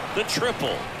cycle, the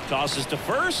triple. Tosses to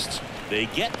first. They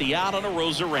get the out on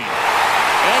Arozarena.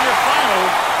 And your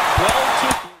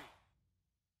final, 12-3.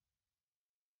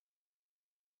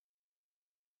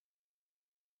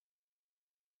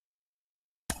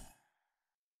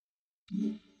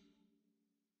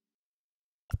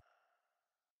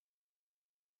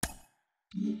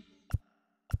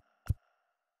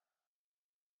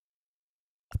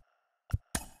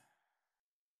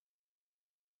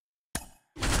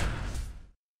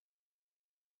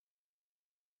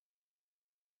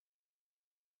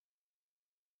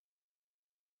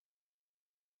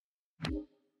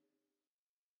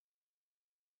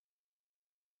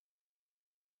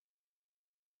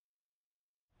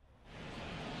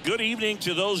 Good evening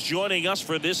to those joining us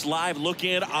for this live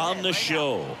look-in on the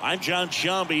show. I'm John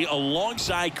Shambi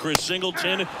alongside Chris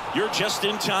Singleton. You're just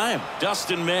in time.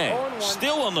 Dustin May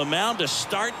still on the mound to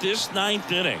start this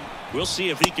ninth inning. We'll see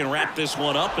if he can wrap this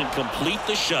one up and complete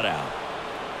the shutout.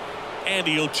 And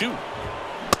the 0-2.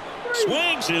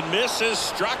 Swings and misses,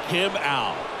 struck him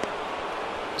out.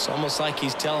 It's almost like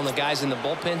he's telling the guys in the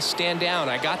bullpen, stand down,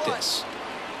 I got this.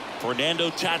 Fernando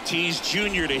Tatis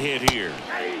Jr. to hit here.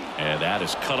 And that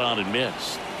is cut on and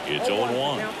missed. It's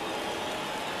 0-1.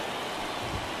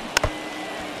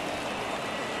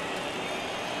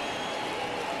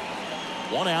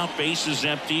 One out, base is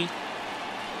empty.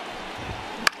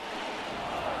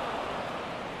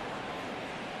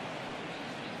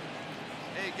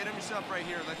 Hey, get him yourself right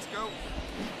here. Let's go.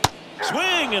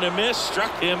 Swing and a miss,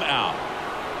 struck him out.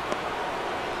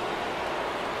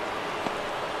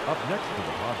 Up next to the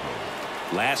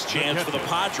Padres. Last chance for the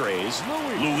Padres.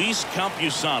 Luis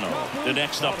Campusano, the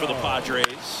next up for the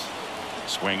Padres.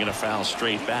 Swinging a foul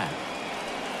straight back.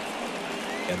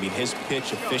 I mean, his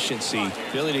pitch efficiency,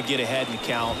 ability to get ahead and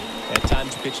count, at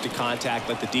times pitch to contact,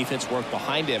 let the defense work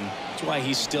behind him. That's why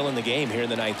he's still in the game here in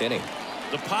the ninth inning.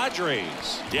 The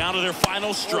Padres down to their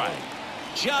final strike.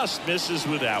 Just misses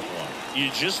with that one.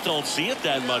 You just don't see it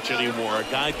that much anymore. A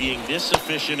guy being this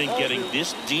efficient and getting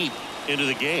this deep into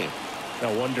the game.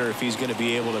 I wonder if he's going to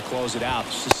be able to close it out.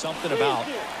 There's just something about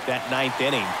that ninth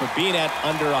inning. But being at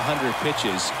under 100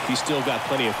 pitches, he's still got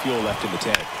plenty of fuel left in the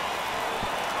tank.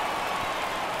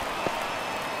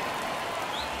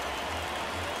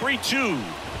 Three-two.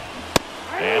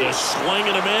 And a swing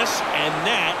and a miss, and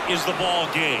that is the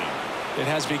ball game. It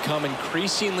has become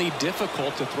increasingly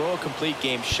difficult to throw a complete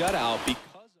game shutout because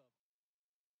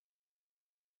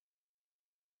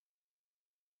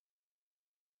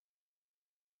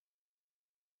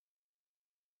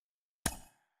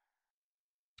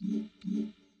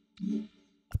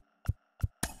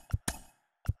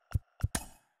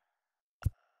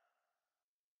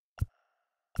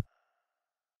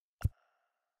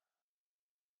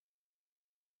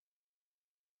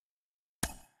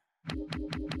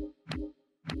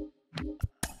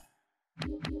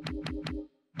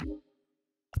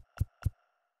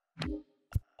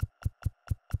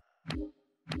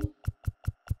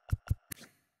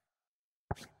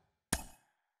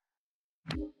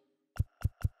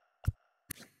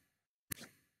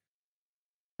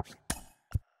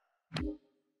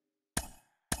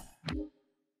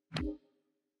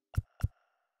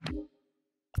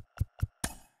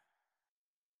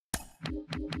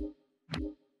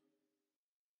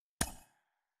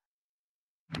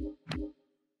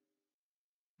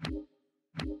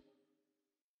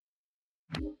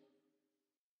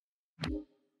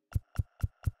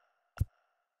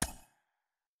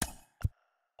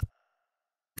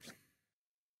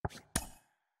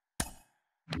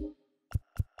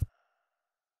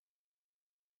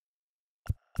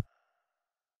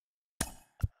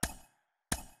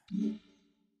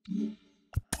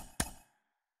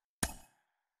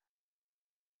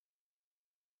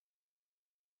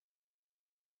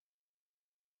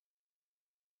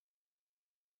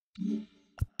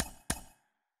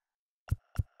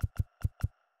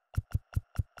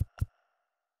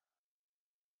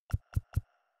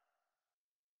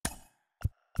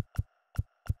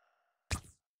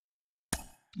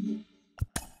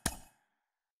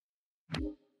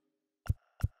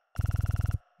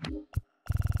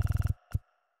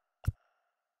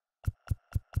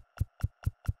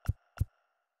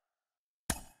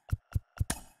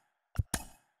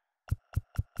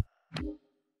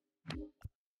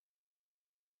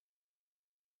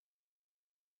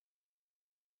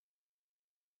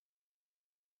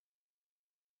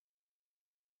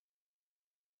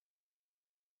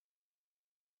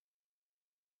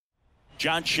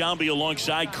John Shambi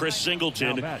alongside Chris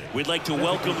Singleton. We'd like to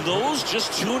welcome those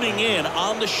just tuning in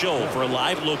on the show for a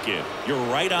live look-in. You're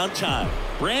right on time.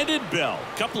 Brandon Bell,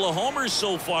 couple of homers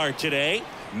so far today.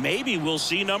 Maybe we'll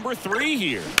see number 3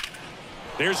 here.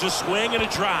 There's a swing and a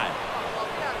drive.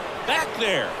 Back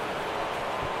there.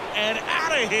 And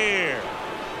out of here.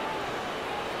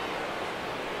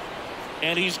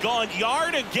 And he's gone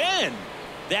yard again.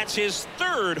 That's his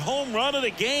 3rd home run of the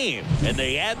game. And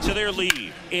they add to their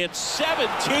lead. It's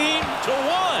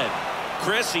 17-1.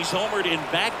 Chris, he's homered in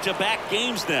back-to-back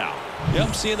games now.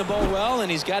 Yep, seeing the ball well,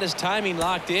 and he's got his timing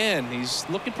locked in. He's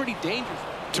looking pretty dangerous.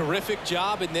 Terrific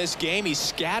job in this game. He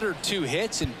scattered 2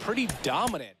 hits and pretty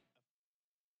dominant.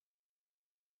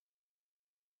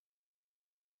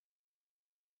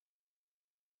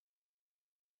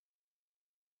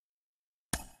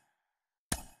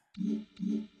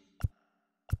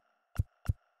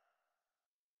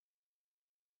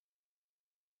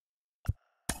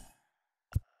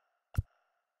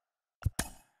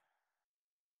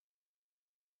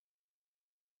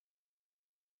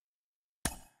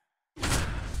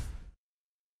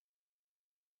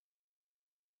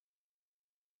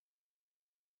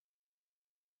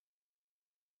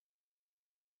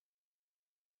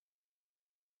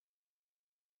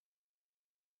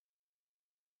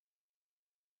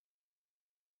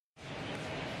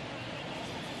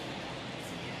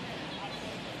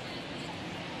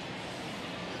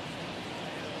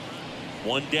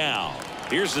 One down.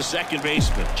 Here's the second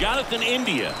baseman, Jonathan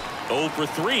India. 0 for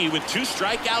 3 with 2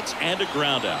 strikeouts and a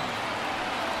ground out.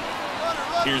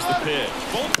 Here's the pitch.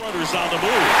 Both runners on the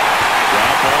move.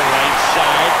 Ground ball right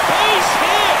side. Base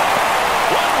hit.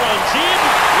 1 runs in.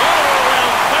 Runner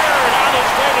around third on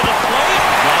his way to the plate.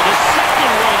 Now the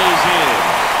second run is in.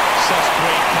 Such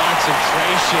great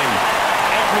concentration.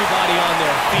 Everybody on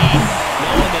their feet,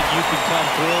 knowing that you can come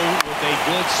through with a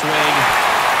good swing.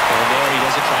 And there he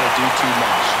doesn't try to do too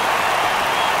much.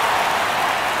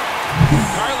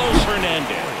 Carlos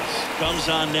Hernandez comes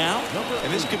on now.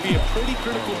 And this could be a pretty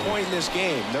critical point in this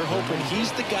game. They're hoping he's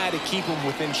the guy to keep him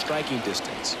within striking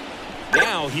distance.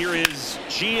 Now here is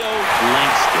Gio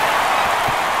Langston.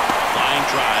 Line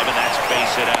drive, and that's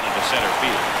base hit out into center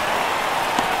field.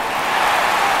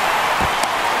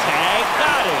 Tag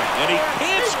got him, and he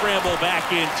can't scramble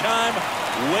back in time.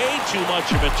 Way too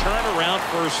much of a turnaround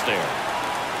first there.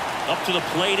 Up to the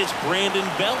plate, it's Brandon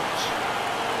Belt.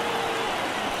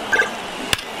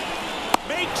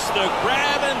 Makes the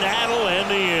grab, and that'll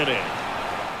end the inning.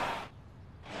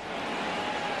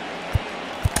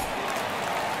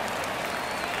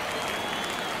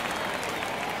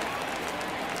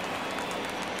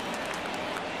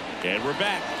 And we're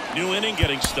back. New inning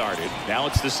getting started. Now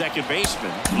it's the second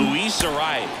baseman, Luis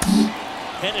Arias.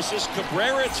 Genesis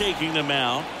Cabrera taking the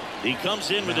mound. He comes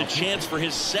in with a chance for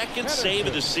his 2nd save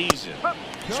of the season.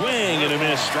 Swing and a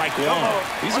miss, strike 1.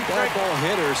 He's a bad ball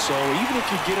hitter, so even if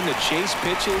you get him to chase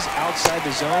pitches outside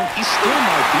the zone, he still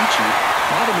might beat you.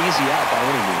 Not an easy out by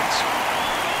any means.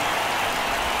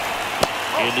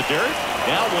 In the dirt,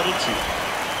 now 1-2.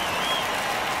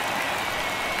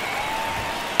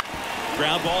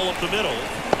 Ground ball up the middle.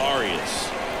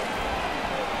 Arias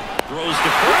throws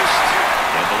to first,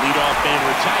 and the leadoff man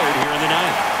retired here in the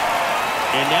 9th.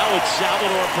 And now it's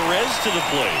Salvador Perez to the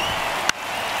plate.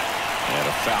 And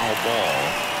a foul ball.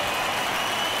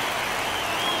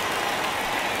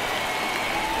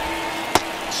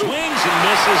 Swings and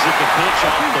misses at the pitch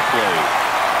off the plate.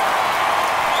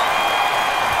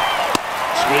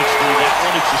 Squeaks through that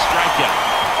one. It's a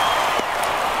strikeout.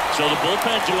 So the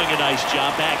bullpen doing a nice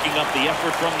job backing up the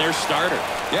effort from their starter.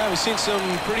 Yeah, we've seen some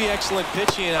pretty excellent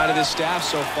pitching out of this staff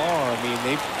so far. I mean,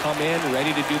 they've come in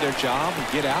ready to do their job and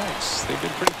get outs. They've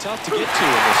been pretty tough to get to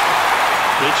in this one.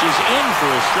 Pitch is in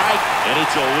for a strike, and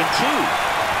it's 0-2.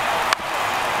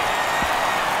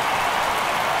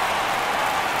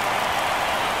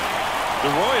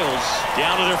 The Royals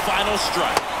down to their final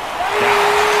strike.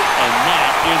 And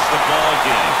that is the ball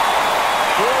game.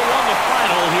 4-1 the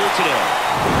final here today.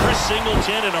 Chris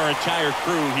Singleton and our entire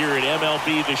crew here at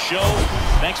MLB The Show.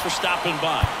 Thanks for stopping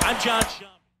by. I'm John Shambi.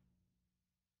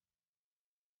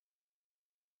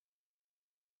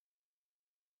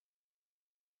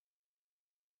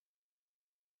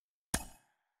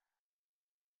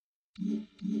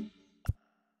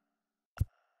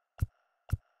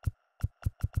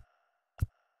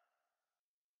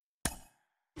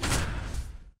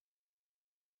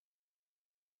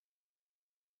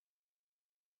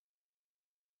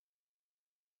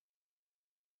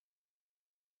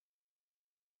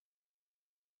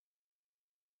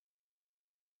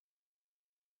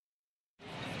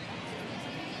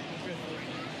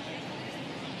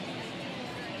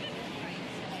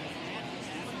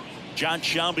 John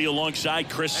Shambi alongside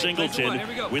Chris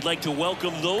Singleton. We'd like to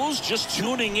welcome those just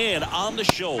tuning in on the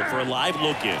show for a live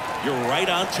look-in. You're right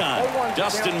on time.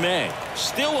 Dustin May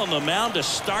still on the mound to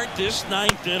start this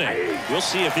 9th inning. We'll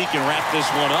see if he can wrap this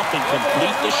one up and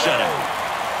complete the shutout.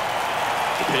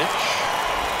 The pitch.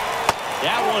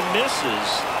 That one misses.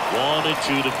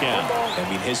 1-2 to count. I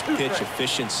mean, his pitch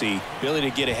efficiency, ability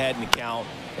to get ahead in the count,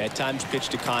 at times pitch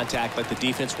to contact, let the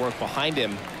defense work behind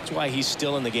him. That's why he's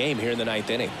still in the game here in the 9th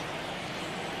inning.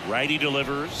 Righty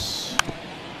delivers.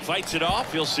 Fights it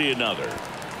off. You'll see another.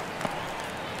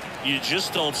 You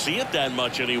just don't see it that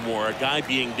much anymore. A guy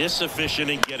being this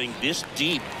efficient and getting this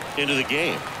deep into the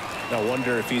game. I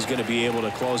wonder if he's going to be able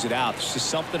to close it out. There's just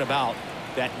something about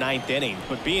that 9th inning.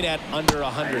 But being at under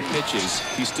 100 pitches,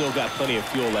 he's still got plenty of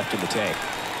fuel left in the tank.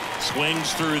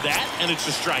 Swings through that, and it's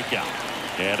a strikeout.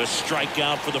 And a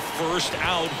strikeout for the first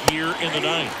out here in the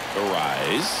 9th. The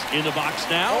rise in the box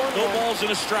now. No balls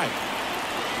and a strike.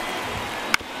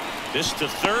 This to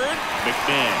third.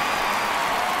 McMahon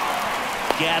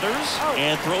gathers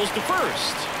and throws to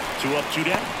first. 2 up, 2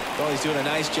 down. Well, he's doing a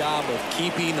nice job of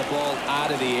keeping the ball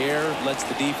out of the air. Lets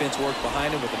the defense work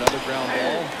behind him with another ground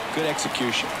ball. Good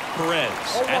execution.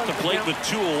 Perez at the plate with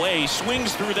 2 away.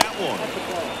 Swings through that one.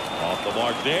 Off the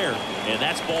mark there. And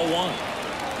that's ball 1.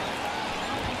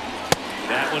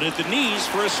 That one at the knees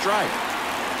for a strike.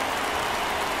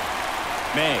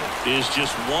 May is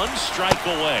just 1 strike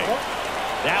away.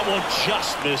 That one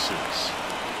just misses.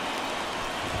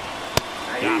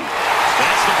 Got him.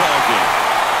 That's the ball game.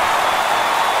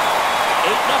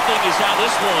 8-0 is how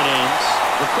this one ends.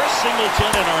 For Chris Singleton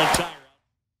and our entire.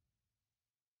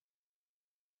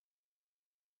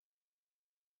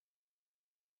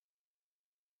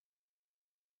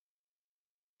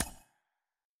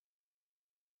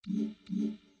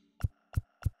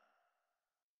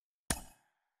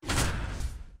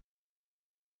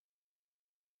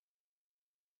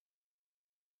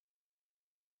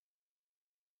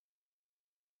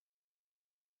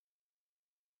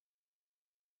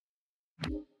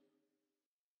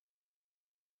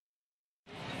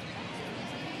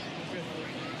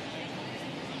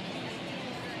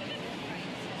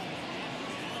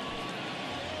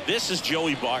 This is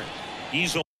Joey Bart.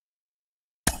 He's on.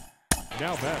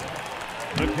 Now batting,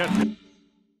 the catcher.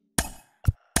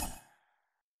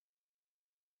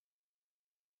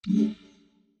 0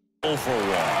 for 1.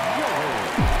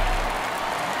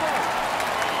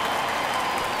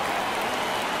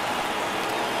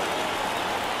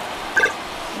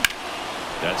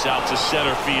 That's out to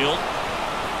center field.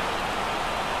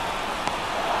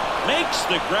 Makes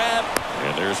the grab.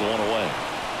 And there's one away.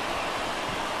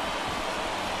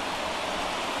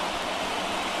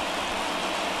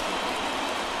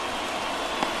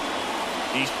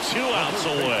 He's 2 outs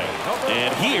away.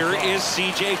 And here is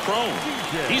C.J. Cron.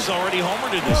 He's already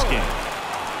homered in this game.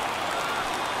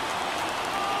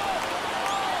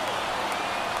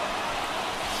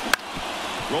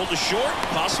 Rolled to short.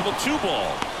 Possible 2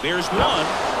 ball. There's 1.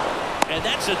 And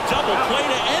that's a double play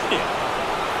to end it.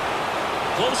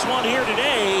 Close one here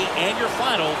today. And your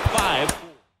final 5.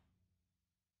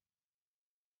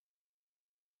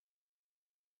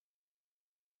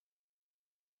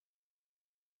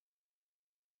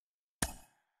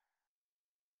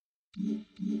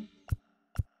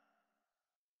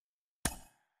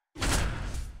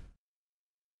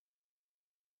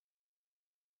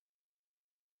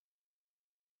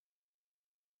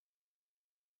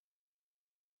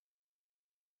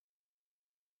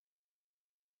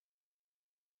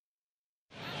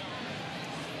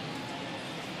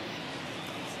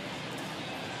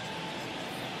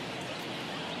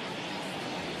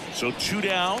 So 2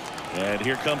 down, and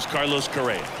here comes Carlos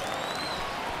Correa.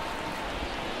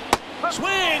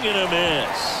 Swing and a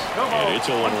miss. And it's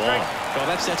 0-1. Well,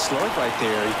 that's that slurve right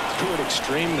there. He threw it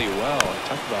extremely well.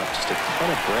 Talk about just a ton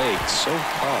of breaks. So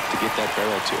tough to get that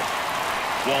barrel to.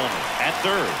 Wallner at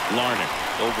third. Larnach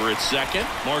over at second.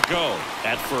 Margot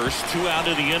at first. 2 out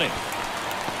of the inning.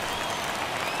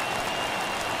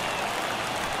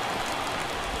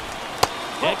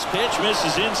 Next pitch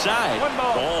misses inside.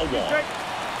 Ball 1.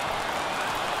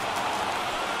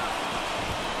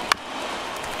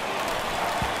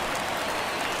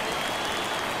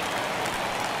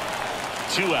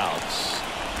 Two outs.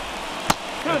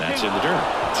 And that's in the dirt.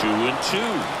 2-2.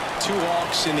 2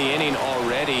 walks in the inning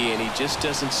already, and he just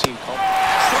doesn't seem comfortable.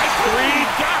 Strike 3.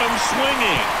 Got him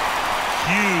swinging.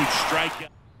 Huge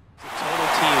strikeout. Total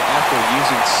team after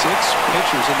using 6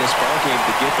 pitchers in this ballgame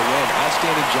to get the win.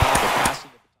 Outstanding job of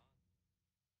passing.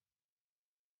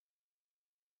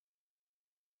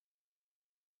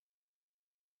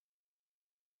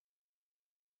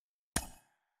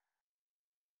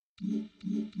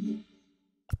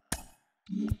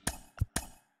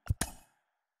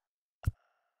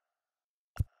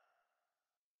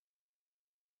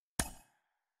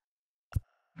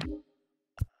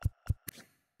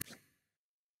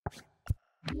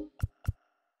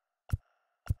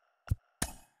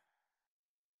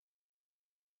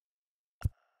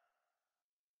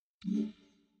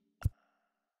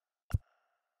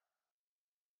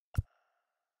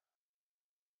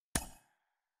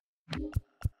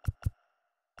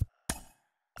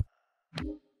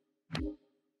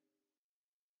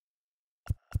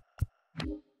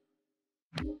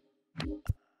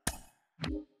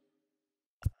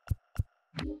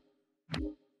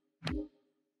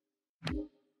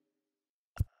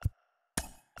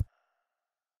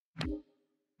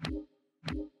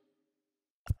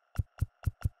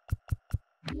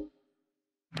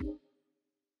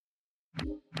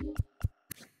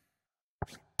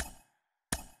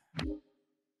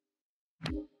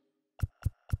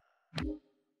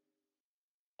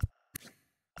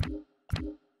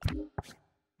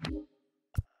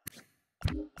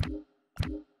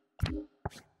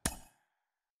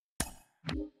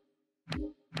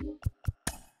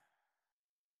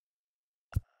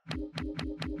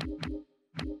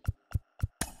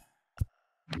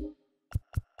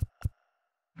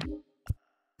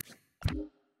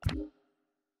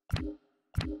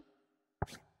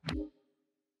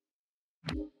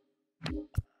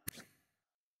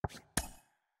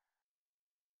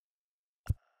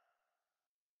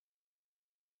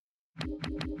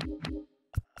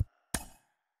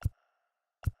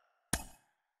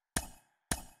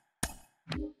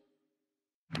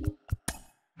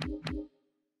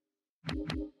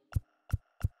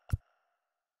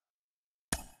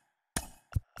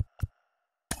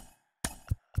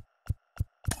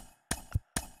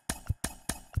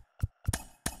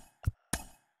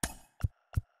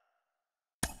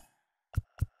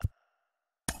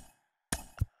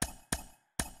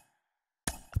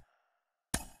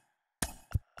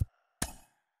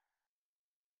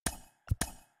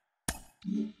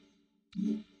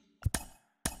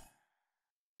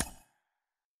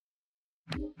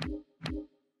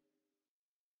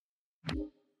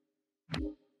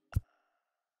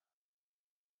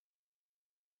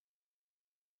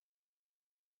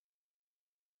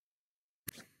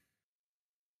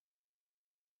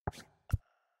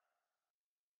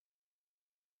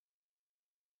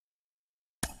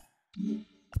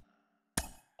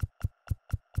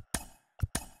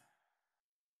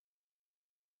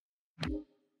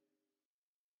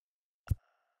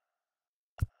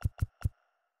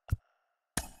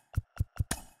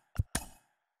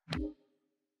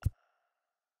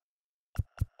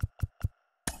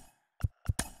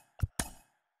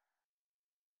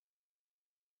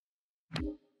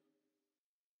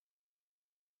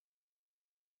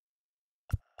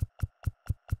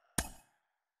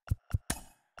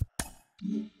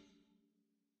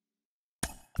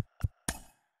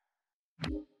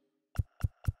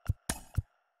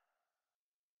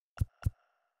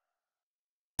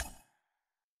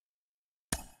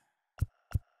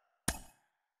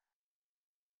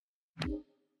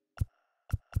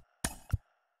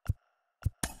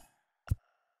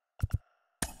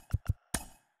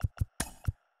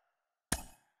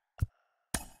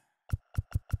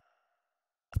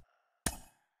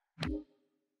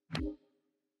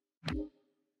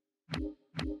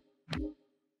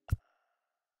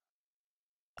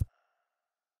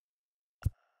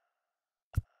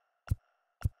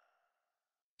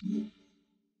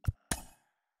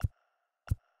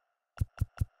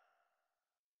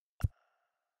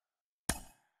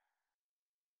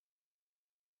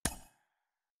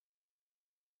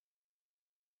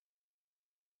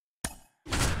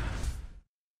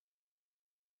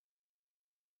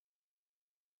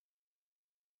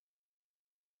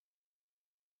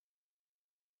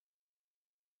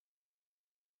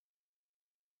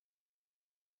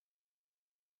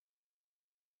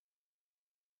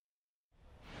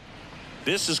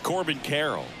 This is Corbin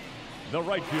Carroll. The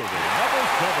right fielder, number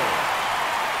 7,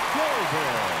 Corbin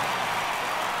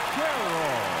Carroll.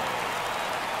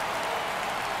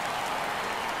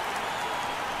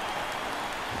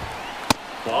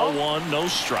 Ball one, no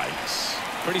strikes.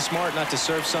 Pretty smart not to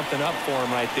serve something up for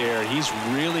him right there. He's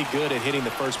really good at hitting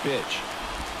the first pitch.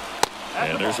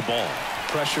 And there's a ball.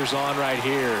 Pressure's on right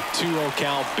here. 2-0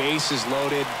 count, bases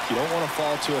loaded. You don't want to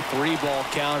fall to a 3-ball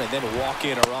count and then walk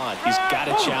in or on. He's got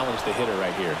to challenge the hitter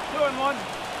right here. 2-1.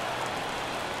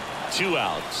 2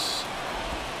 outs.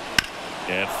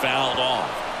 And fouled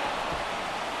off.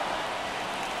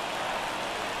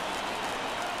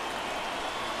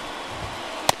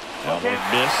 That one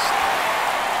missed.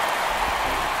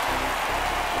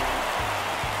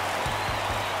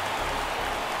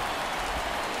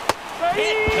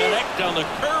 on the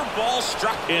curveball,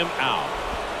 struck him out.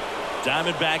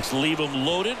 Diamondbacks leave him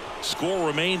loaded. Score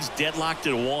remains deadlocked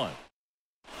at 1.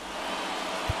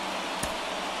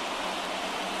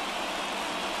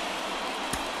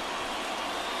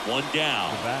 One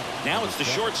down. Now it's the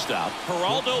shortstop,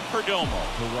 Geraldo Perdomo.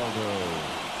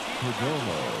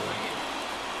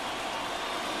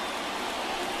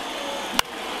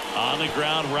 On the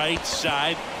ground right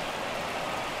side.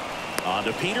 On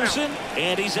to Peterson,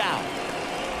 and he's out.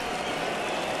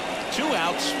 2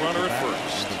 outs, runner at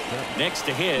first. Next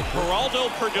to hit, Geraldo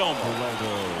Perdomo.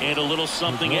 And a little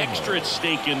something extra at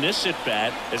stake in this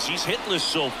at-bat as he's hitless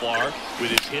so far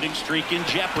with his hitting streak in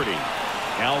jeopardy.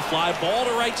 Now a fly ball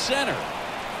to right center.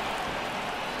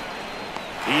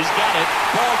 He's got it.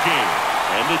 Ball game.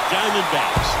 And the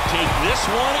Diamondbacks take this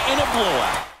one in a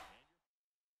blowout.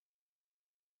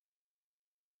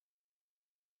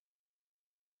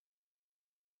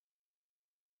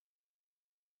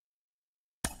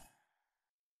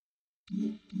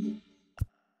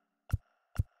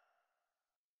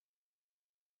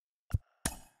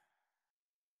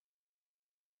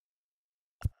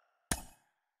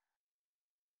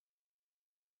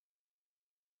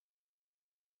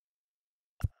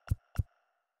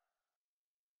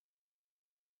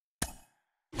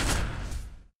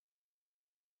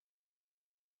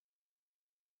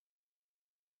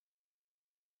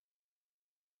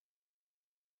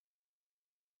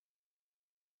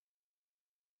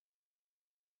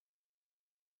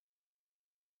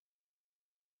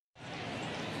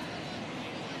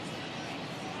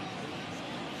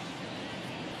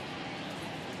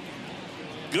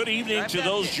 Good evening to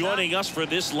those joining us for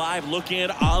this live look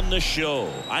in on the show.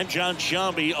 I'm John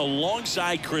Shambi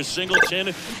alongside Chris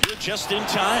Singleton. You're just in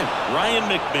time. Ryan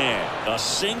McMahon, a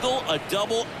single, a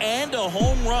double, and a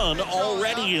home run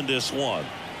already in this one.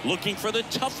 Looking for the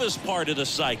toughest part of the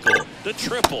cycle, the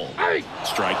triple.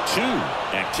 Strike 2.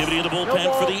 Activity in the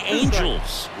bullpen for the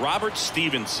Angels. Robert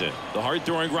Stevenson, the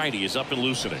hard-throwing righty, is up and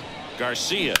loosening.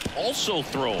 Garcia also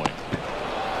throwing.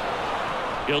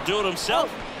 He'll do it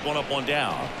himself. 1 up, 1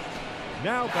 down.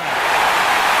 Now back.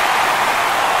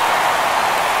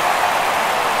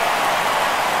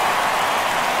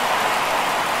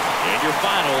 And your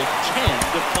final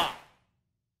 10-5.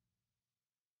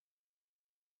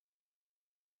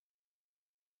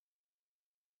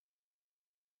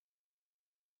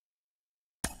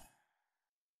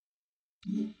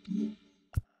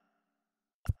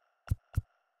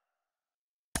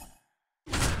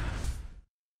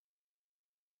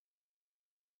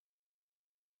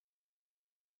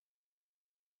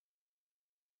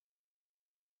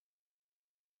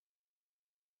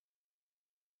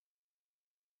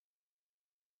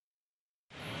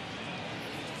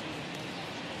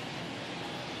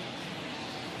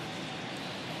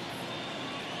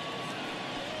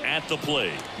 At the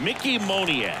plate, Mickey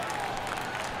Moniak.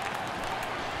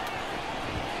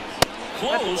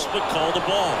 Close, but called the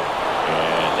ball.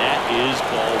 And that is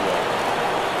ball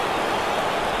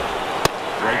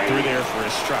 1. Right through there for a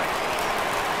strike.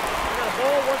 Got a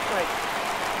ball, 1 strike.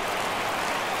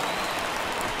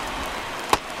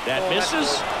 That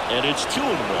misses, and it's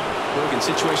 2-1. Look, in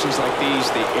situations like these,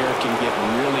 the air can get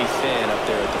really thin up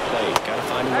there at the plate. Got to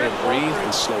find a way to breathe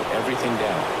and slow everything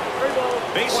down.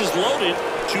 Bases loaded,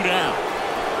 2 down.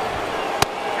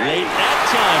 Late that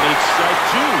time, it's strike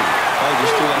 2. Oh,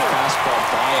 just threw that fastball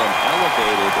by him,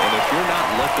 elevated, and if you're not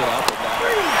looking up at that.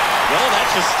 Well,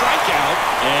 that's a strikeout,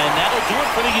 and that'll do it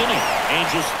for the inning.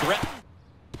 Angels threaten.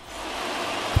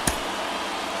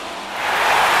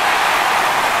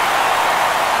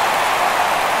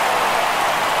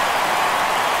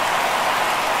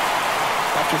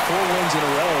 After 4 wins in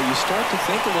a row, you start to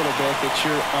think a little bit that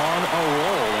you're on a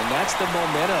roll, and that's the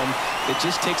momentum that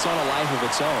just takes on a life of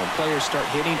its own. Players start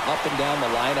hitting up and down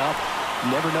the lineup.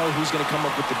 You never know who's going to come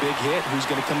up with the big hit, who's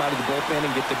going to come out of the bullpen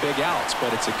and get the big outs,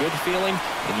 but it's a good feeling,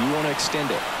 and you want to extend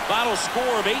it. Final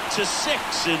score of 8-6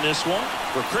 in this one.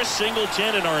 For Chris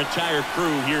Singleton and our entire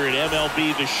crew here at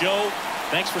MLB The Show,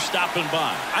 thanks for stopping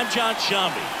by. I'm John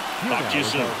Shambi. Talk to you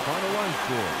soon. Final line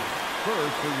score.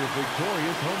 First for your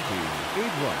victorious home team,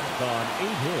 8 runs on 8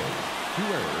 hits. 2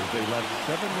 errors, they left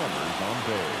 7 runners on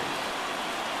base.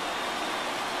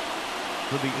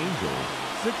 For the Angels,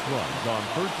 6 runs on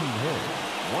 13 hits.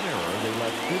 1 error, they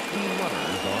left 15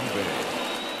 runners on base.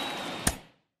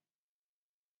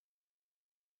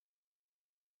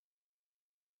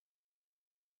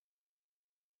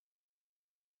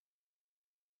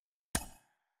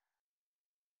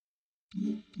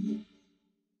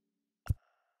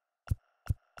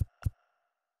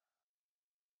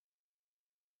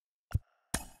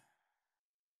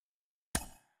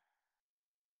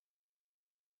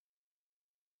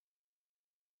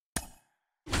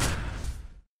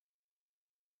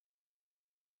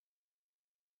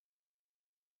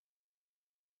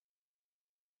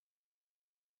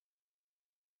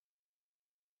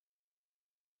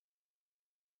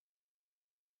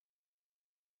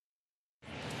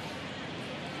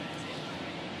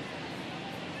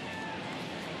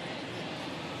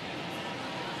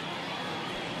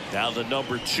 Now the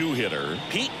number 2 hitter,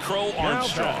 Pete Crow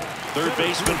Armstrong. Third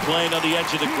baseman playing on the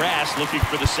edge of the grass looking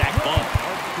for the sac bunt.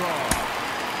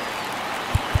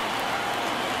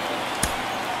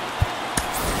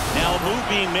 Now a move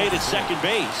being made at second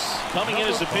base. Coming in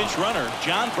as a pinch runner,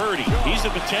 John Birdie. He's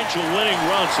a potential winning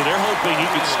run, so they're hoping he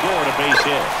can score on a base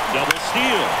hit. Double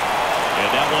steal.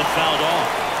 And that one fouled off.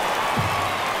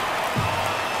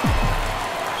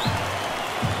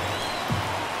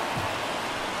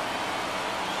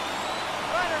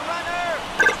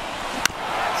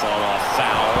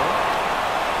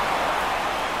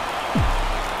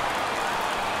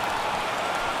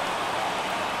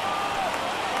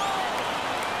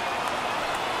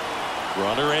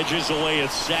 Runner edges away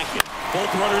at second.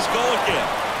 Both runners go again.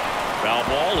 Foul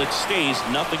ball. It stays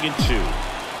 0-2.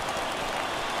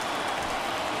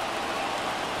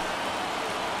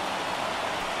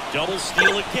 Double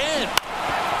steal again.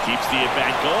 Keeps the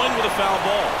at-bat going with a foul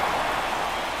ball.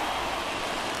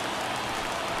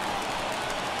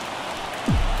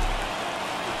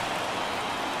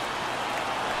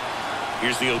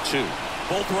 Here's the 0-2.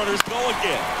 Both runners go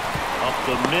again. Up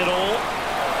the middle.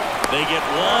 They get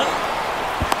one.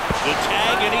 The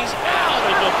tag, and he's out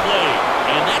of the play.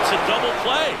 And that's a double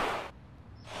play.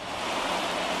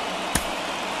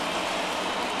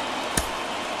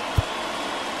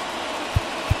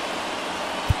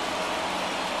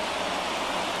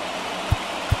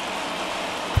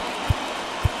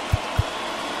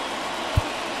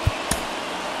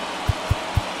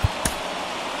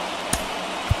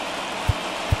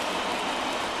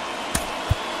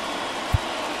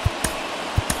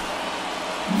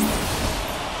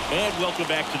 And welcome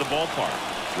back to the ballpark.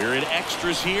 We're in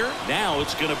extras here. Now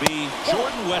it's going to be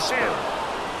Jordan Westburg.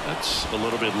 That's a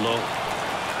little bit low.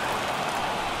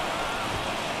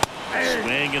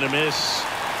 Swing and a miss.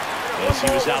 As he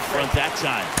was out front that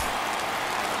time.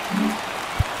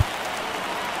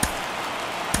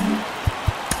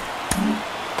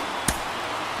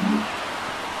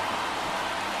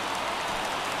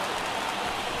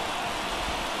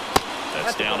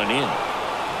 That's down and in.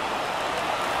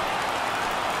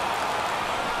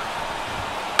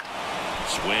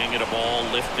 Swing and a ball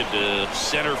lifted to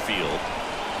center field.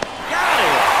 Got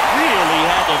it! Really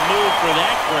had to move for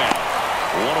that grab.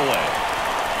 One away.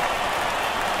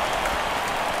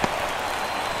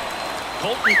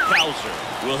 Colton Cowser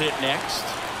will hit next.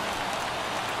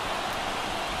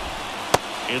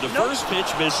 And the first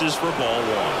pitch misses for ball 1.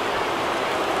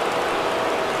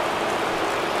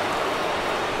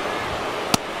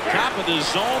 Top of the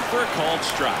zone for a called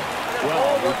strike.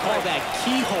 Well, we call that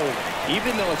keyhole.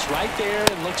 Even though it's right there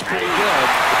and looks pretty good,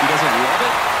 if he doesn't love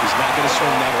it, he's not going to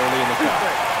swing that early in the count.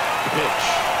 The pitch.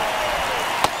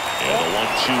 And the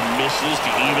 1-2 misses to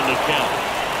even the count.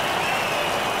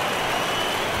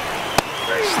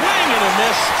 Swing and a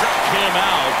miss. Struck him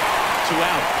out. 2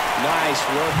 out. Nice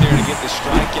work there to get the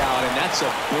strikeout, and that's a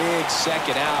big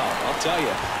second out. I'll tell you,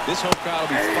 this home crowd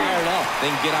will be fired up. They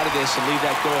can get out of this and leave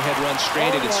that go-ahead run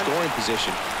stranded in scoring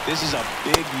position. This is a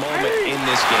big moment in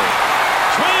this game.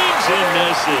 Swings and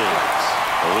misses.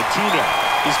 0-2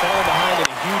 now. He's falling behind in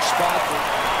a huge spot.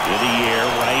 In the air,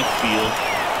 right field.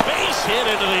 Base hit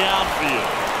into the outfield.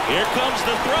 Here comes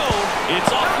the throw.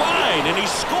 It's offline, and he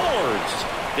scores.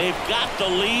 They've got the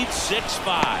lead 6-5.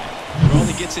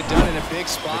 Only gets it done in a big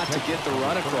spot to get the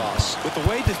run across. With the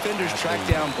way defenders track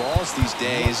down balls these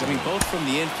days, I mean, both from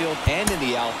the infield and in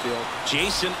the outfield.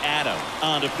 Jason Adam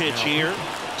on the pitch here.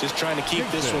 Just trying to keep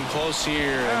this one close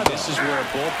here, and this is where a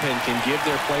bullpen can give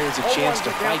their players a chance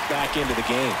to fight back into the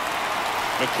game.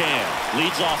 McCann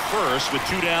leads off first with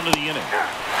 2 down to the inning.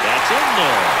 That's in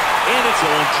there, and it's 0-2.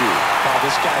 Oh,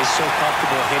 this guy is so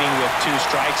comfortable hitting with 2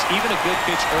 strikes, even a good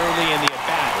pitch early in the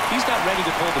at-bat. If he's not ready to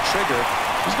pull the trigger,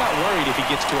 he's not worried if he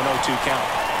gets to an 0-2 count.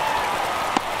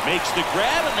 Makes the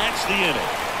grab, and that's the inning.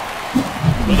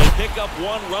 But they pick up 1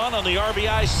 run on the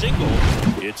RBI single.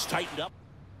 It's tightened up.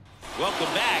 Welcome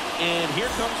back, and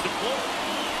here comes the close.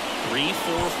 3,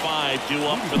 4, 5 due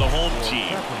up for the home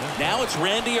team. Now it's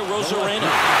Randy Arozarena.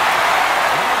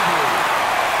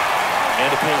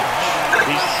 And a pitch.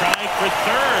 He's trying for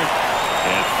third.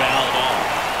 And fouled off.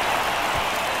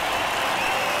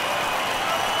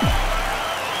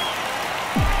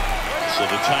 So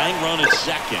the tying run is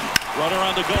second. Runner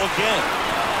on the go again.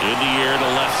 In the air to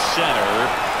left center.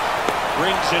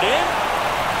 Brings it in.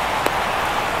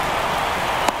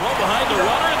 Well behind the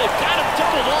runner. They've got him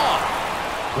doubled off.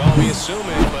 Well, we assume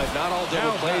it, but not all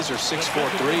double plays are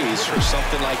 6-4-3s or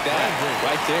something like that.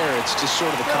 Right there, it's just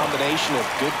sort of a combination of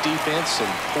good defense and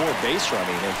poor base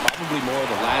running, and probably more of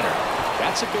the latter.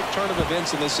 That's a big turn of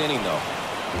events in this inning, though.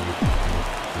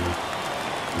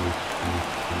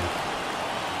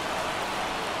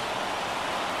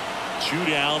 Two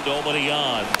down, nobody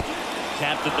on.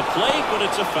 Tapped at the plate, but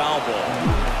it's a foul ball.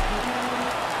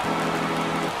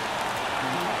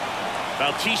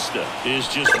 Bautista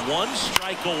is just one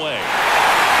strike away.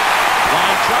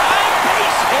 Line drive,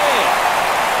 base hit.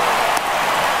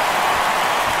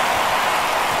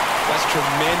 That's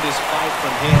tremendous fight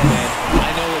from him, and I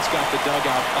know it's got the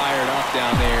dugout fired up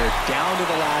down there, down to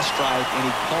the last strike, and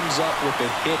he comes up with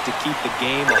a hit to keep the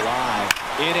game alive.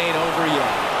 It ain't over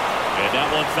yet. And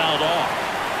that one fouled off.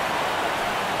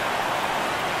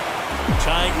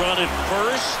 Tying run at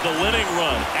first, the winning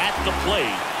run at the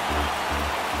plate.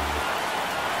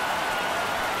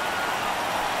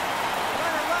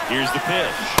 Here's the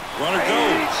pitch. Runner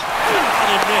goes.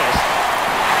 And missed.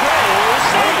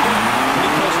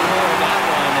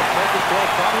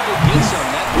 Probably gets him.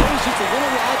 That throw was just a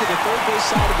little wide to the third base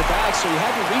side of the bag, so he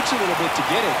had to reach a little bit to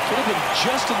get it. Could have been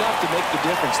just enough to make the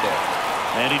difference there.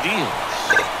 And he deals.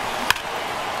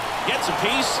 Gets a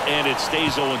piece, and it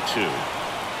stays 0-2.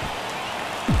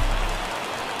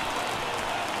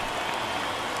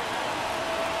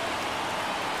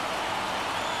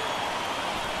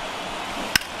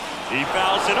 He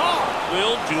fouls it off.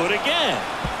 We'll do it again.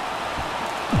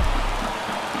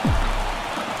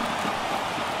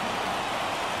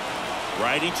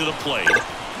 Righty to the plate. Swing,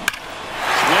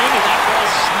 and that ball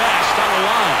smashed on the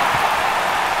line.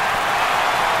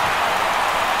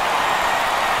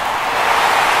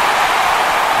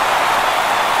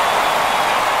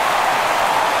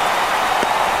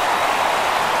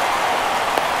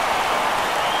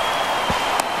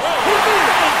 Oh, he's in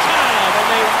time, and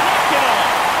they walk it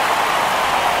off.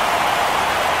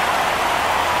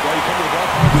 Well, you come to the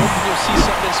ballpark, hoping you'll see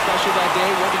something special that day,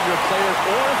 whether you're a player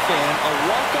or a fan. A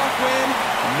walk-off win,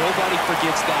 nobody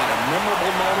forgets that. A memorable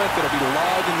moment that'll be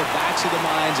logged in the backs of the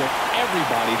minds of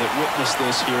everybody that witnessed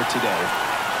this here today.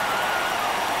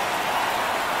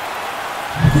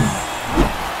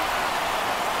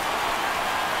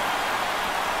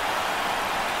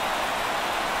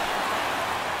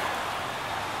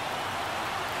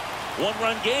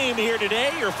 One-run game here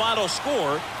today. Your final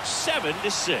score,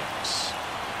 7-6.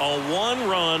 A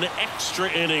one-run extra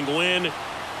inning win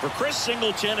for Chris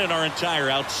Singleton and our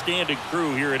entire outstanding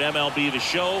crew here at MLB The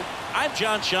Show. I'm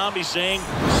John Shambi saying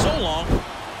so long.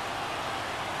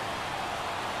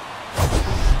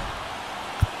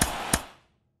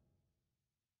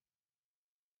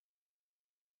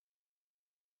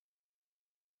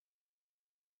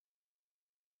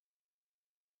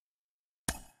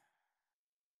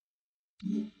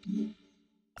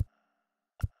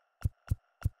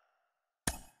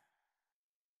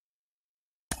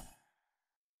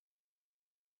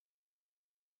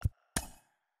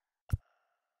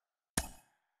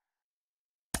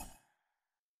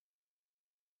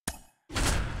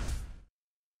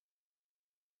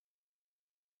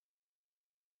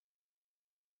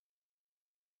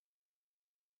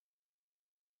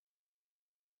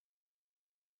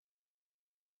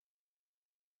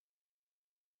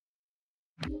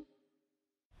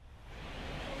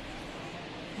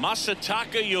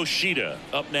 Masataka Yoshida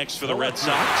up next for the Red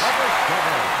Sox.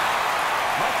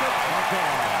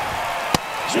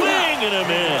 Swing and a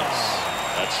miss.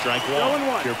 That's strike one.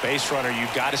 If you're a base runner,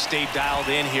 you've got to stay dialed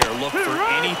in here. Look for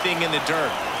anything in the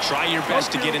dirt. Try your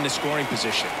best to get into scoring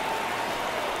position.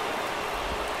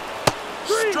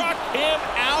 Struck him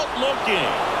out looking.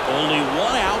 Only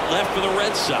one out left for the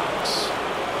Red Sox.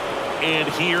 And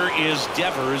here is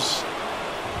Devers.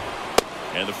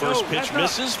 And the first pitch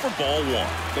misses for ball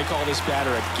one. They call this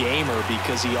batter a gamer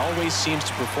because he always seems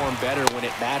to perform better when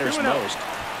it matters most.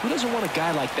 Who doesn't want a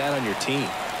guy like that on your team?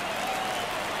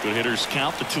 Good hitters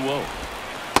count the 2-0.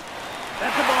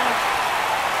 That's the ball.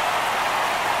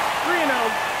 3-0.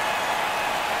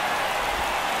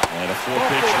 And a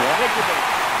 4-pitch walk.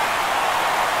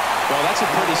 Well, that's a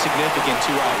pretty significant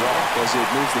two-out walk as it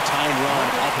moves the tying run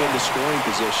up into scoring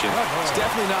position. It's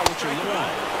definitely not what you're looking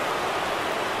for.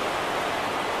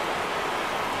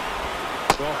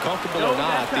 Well, comfortable or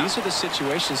not, these are the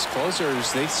situations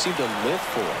closers they seem to live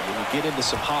for. When you get into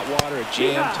some hot water, a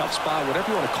jam, tough spot, whatever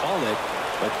you want to call it,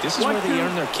 but this is where they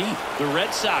earn their keep. The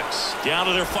Red Sox down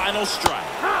to their final strike.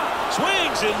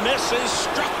 Swings and misses,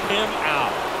 struck him out.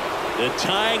 The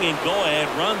tying and go-ahead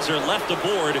runs are left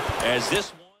aboard as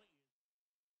this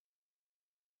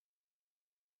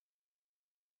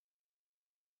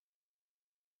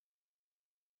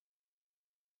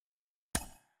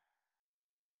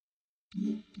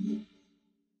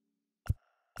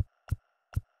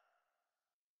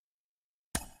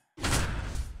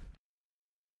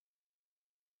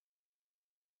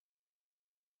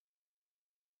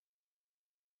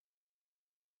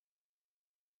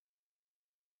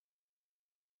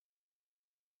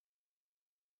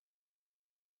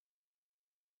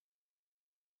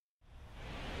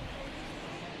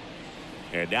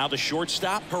And now the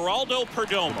shortstop, Geraldo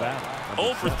Perdomo.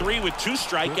 0 for 3 with 2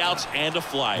 strikeouts and a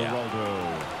flyout.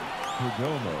 Geraldo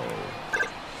Perdomo.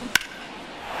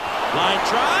 Line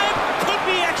drive, could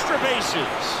be extra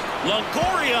bases.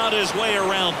 Longoria on his way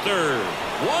around third.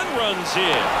 1 run's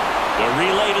in. The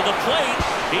relay to the plate.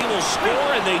 He will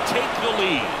score and they take the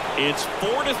lead. It's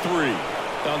 4-3.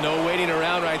 Well, no waiting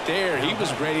around right there. He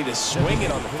was ready to swing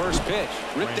it on the first pitch.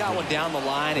 Ripped that one down the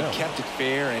line and kept it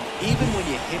fair. And even when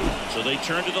you hit it. So they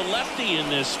turn to the lefty in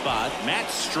this spot,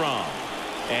 Matt Strong.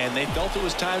 And they felt it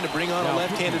was time to bring on a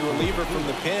left-handed reliever from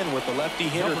the pen with the lefty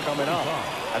hitter coming up.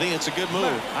 I think it's a good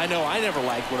move. I know I never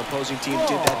liked when opposing teams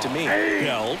did that to me.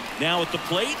 Held. Now at the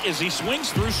plate as he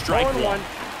swings through strike 1.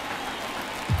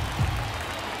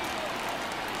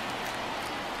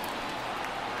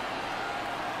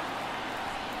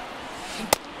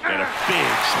 And a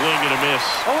big swing and a miss.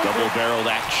 Double-barreled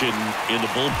action in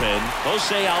the bullpen.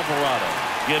 Jose Alvarado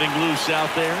getting loose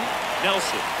out there.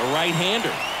 Nelson, a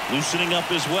right-hander, loosening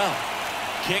up as well.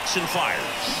 Kicks and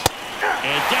fires.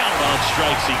 And down on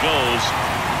strikes he goes.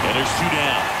 And there's 2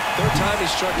 down. Third time he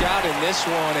struck out in this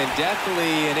one, and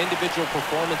definitely an individual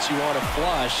performance you want to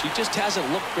flush. He just hasn't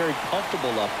looked very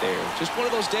comfortable up there. Just one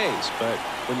of those days. But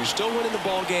when you're still winning the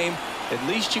ball game, at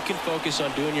least you can focus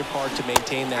on doing your part to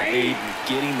maintain that lead and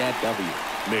getting that W.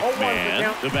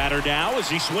 McMahon, the batter now as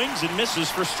he swings and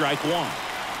misses for strike 1.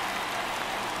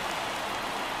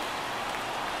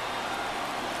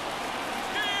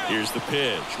 Here's the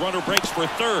pitch. Runner breaks for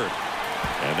third.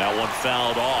 And that one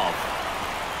fouled off.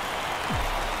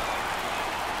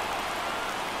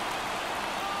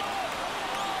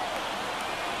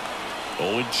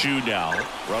 Oh, 0-2 now.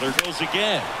 Runner goes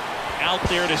again. Out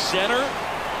there to center.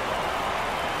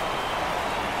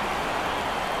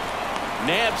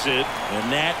 Nabs it,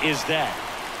 and that is that.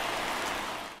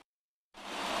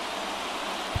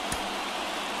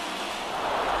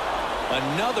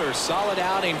 Another solid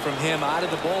outing from him out of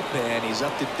the bullpen. He's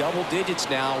up to double digits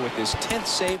now with his 10th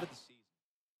save of the season.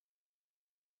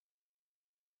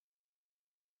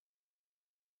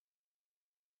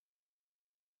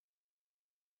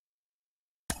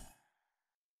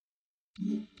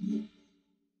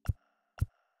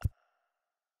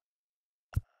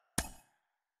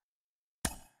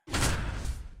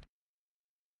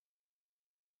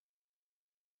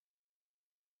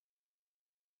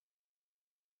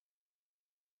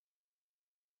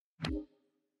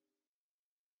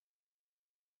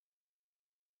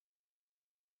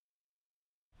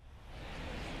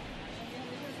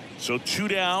 So 2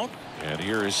 down, and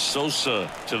here is Sosa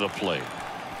to the plate.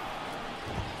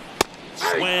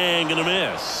 Swing and a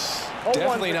miss.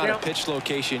 Definitely not a pitch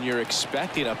location you're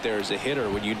expecting up there as a hitter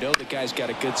when you know the guy's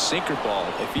got a good sinker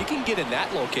ball. If you can get in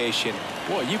that location,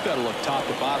 boy, you've got to look top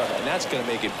to bottom, and that's going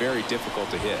to make it very difficult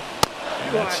to hit.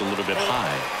 And that's a little bit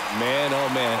high. Man, oh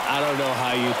man, I don't know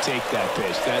how you take that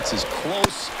pitch. That's as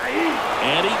close.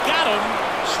 And he got him.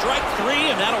 Strike 3,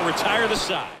 and that'll retire the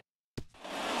side.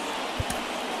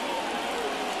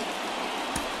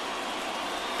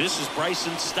 This is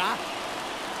Bryson Stott.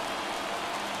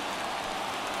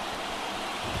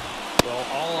 Well,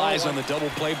 all eyes on the double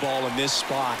play ball in this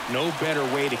spot. No better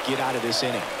way to get out of this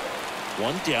inning.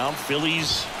 1 down.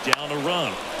 Phillies down a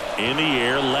run. In the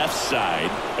air, left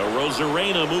side.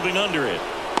 Arozarena moving under it.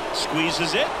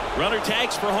 Squeezes it. Runner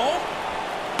tags for home.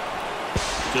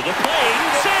 To the plate.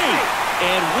 Save.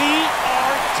 And we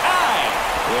are tied.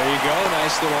 There you go.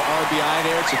 Nice little RBI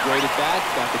there. It's a great at bat.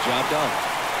 Got the job done.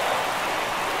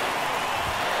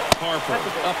 Harper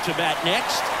up to bat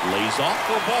next. Lays off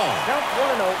for a ball. Count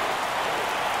 1-0.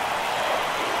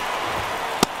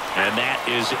 And that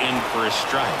is in for a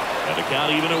strike. And the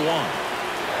count even at 1.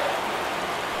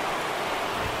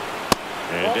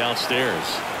 And downstairs.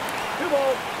 2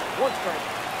 balls, 1 strike.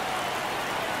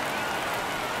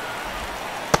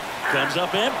 Comes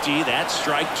up empty. That's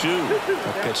strike 2.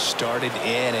 The pitch started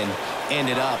in and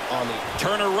ended up on the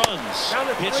Turner runs.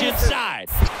 Pitch inside.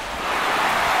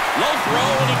 Low throw,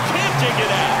 and he can't dig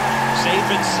it out. Safe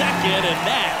in second, and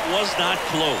that was not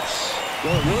close.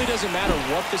 Well, it really doesn't matter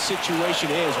what the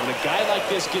situation is. When a guy like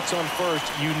this gets on first,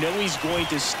 you know he's going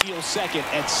to steal second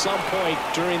at some point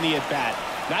during the at-bat.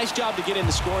 Nice job to get in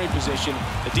the scoring position.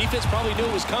 The defense probably knew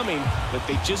it was coming, but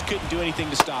they just couldn't do anything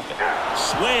to stop it.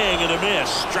 Swing and a miss.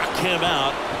 Struck him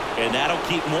out, and that'll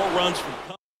keep more runs from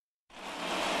coming.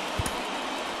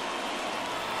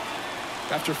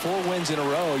 After 4 wins in a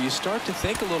row, you start to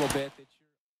think a little bit that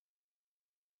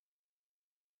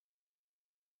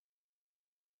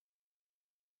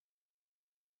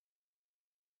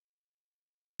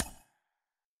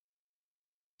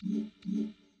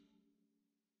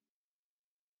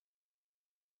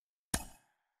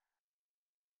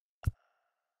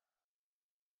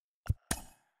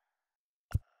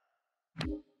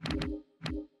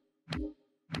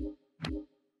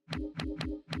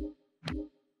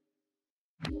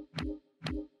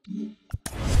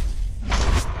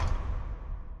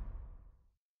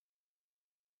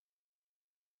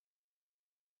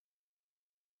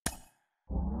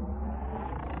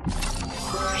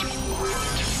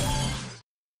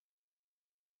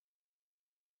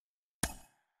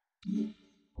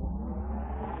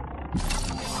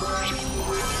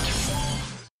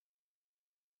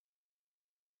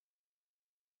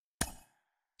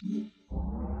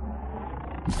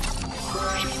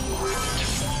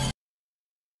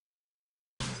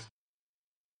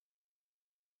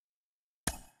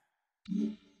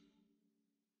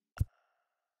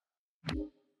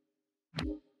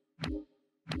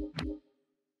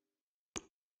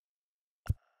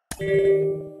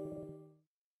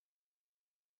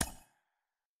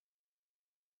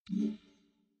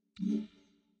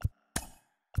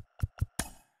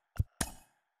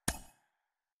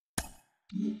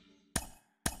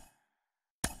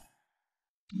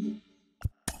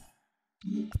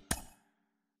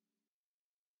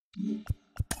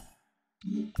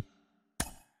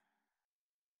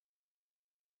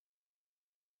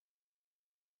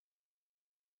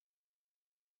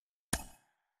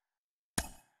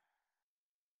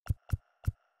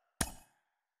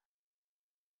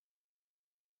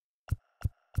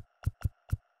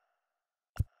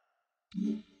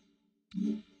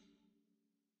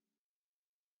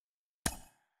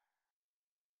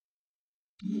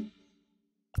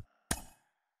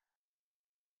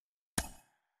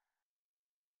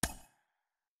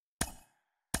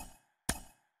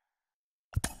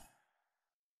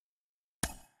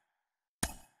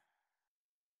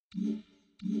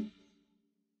Mm-hmm.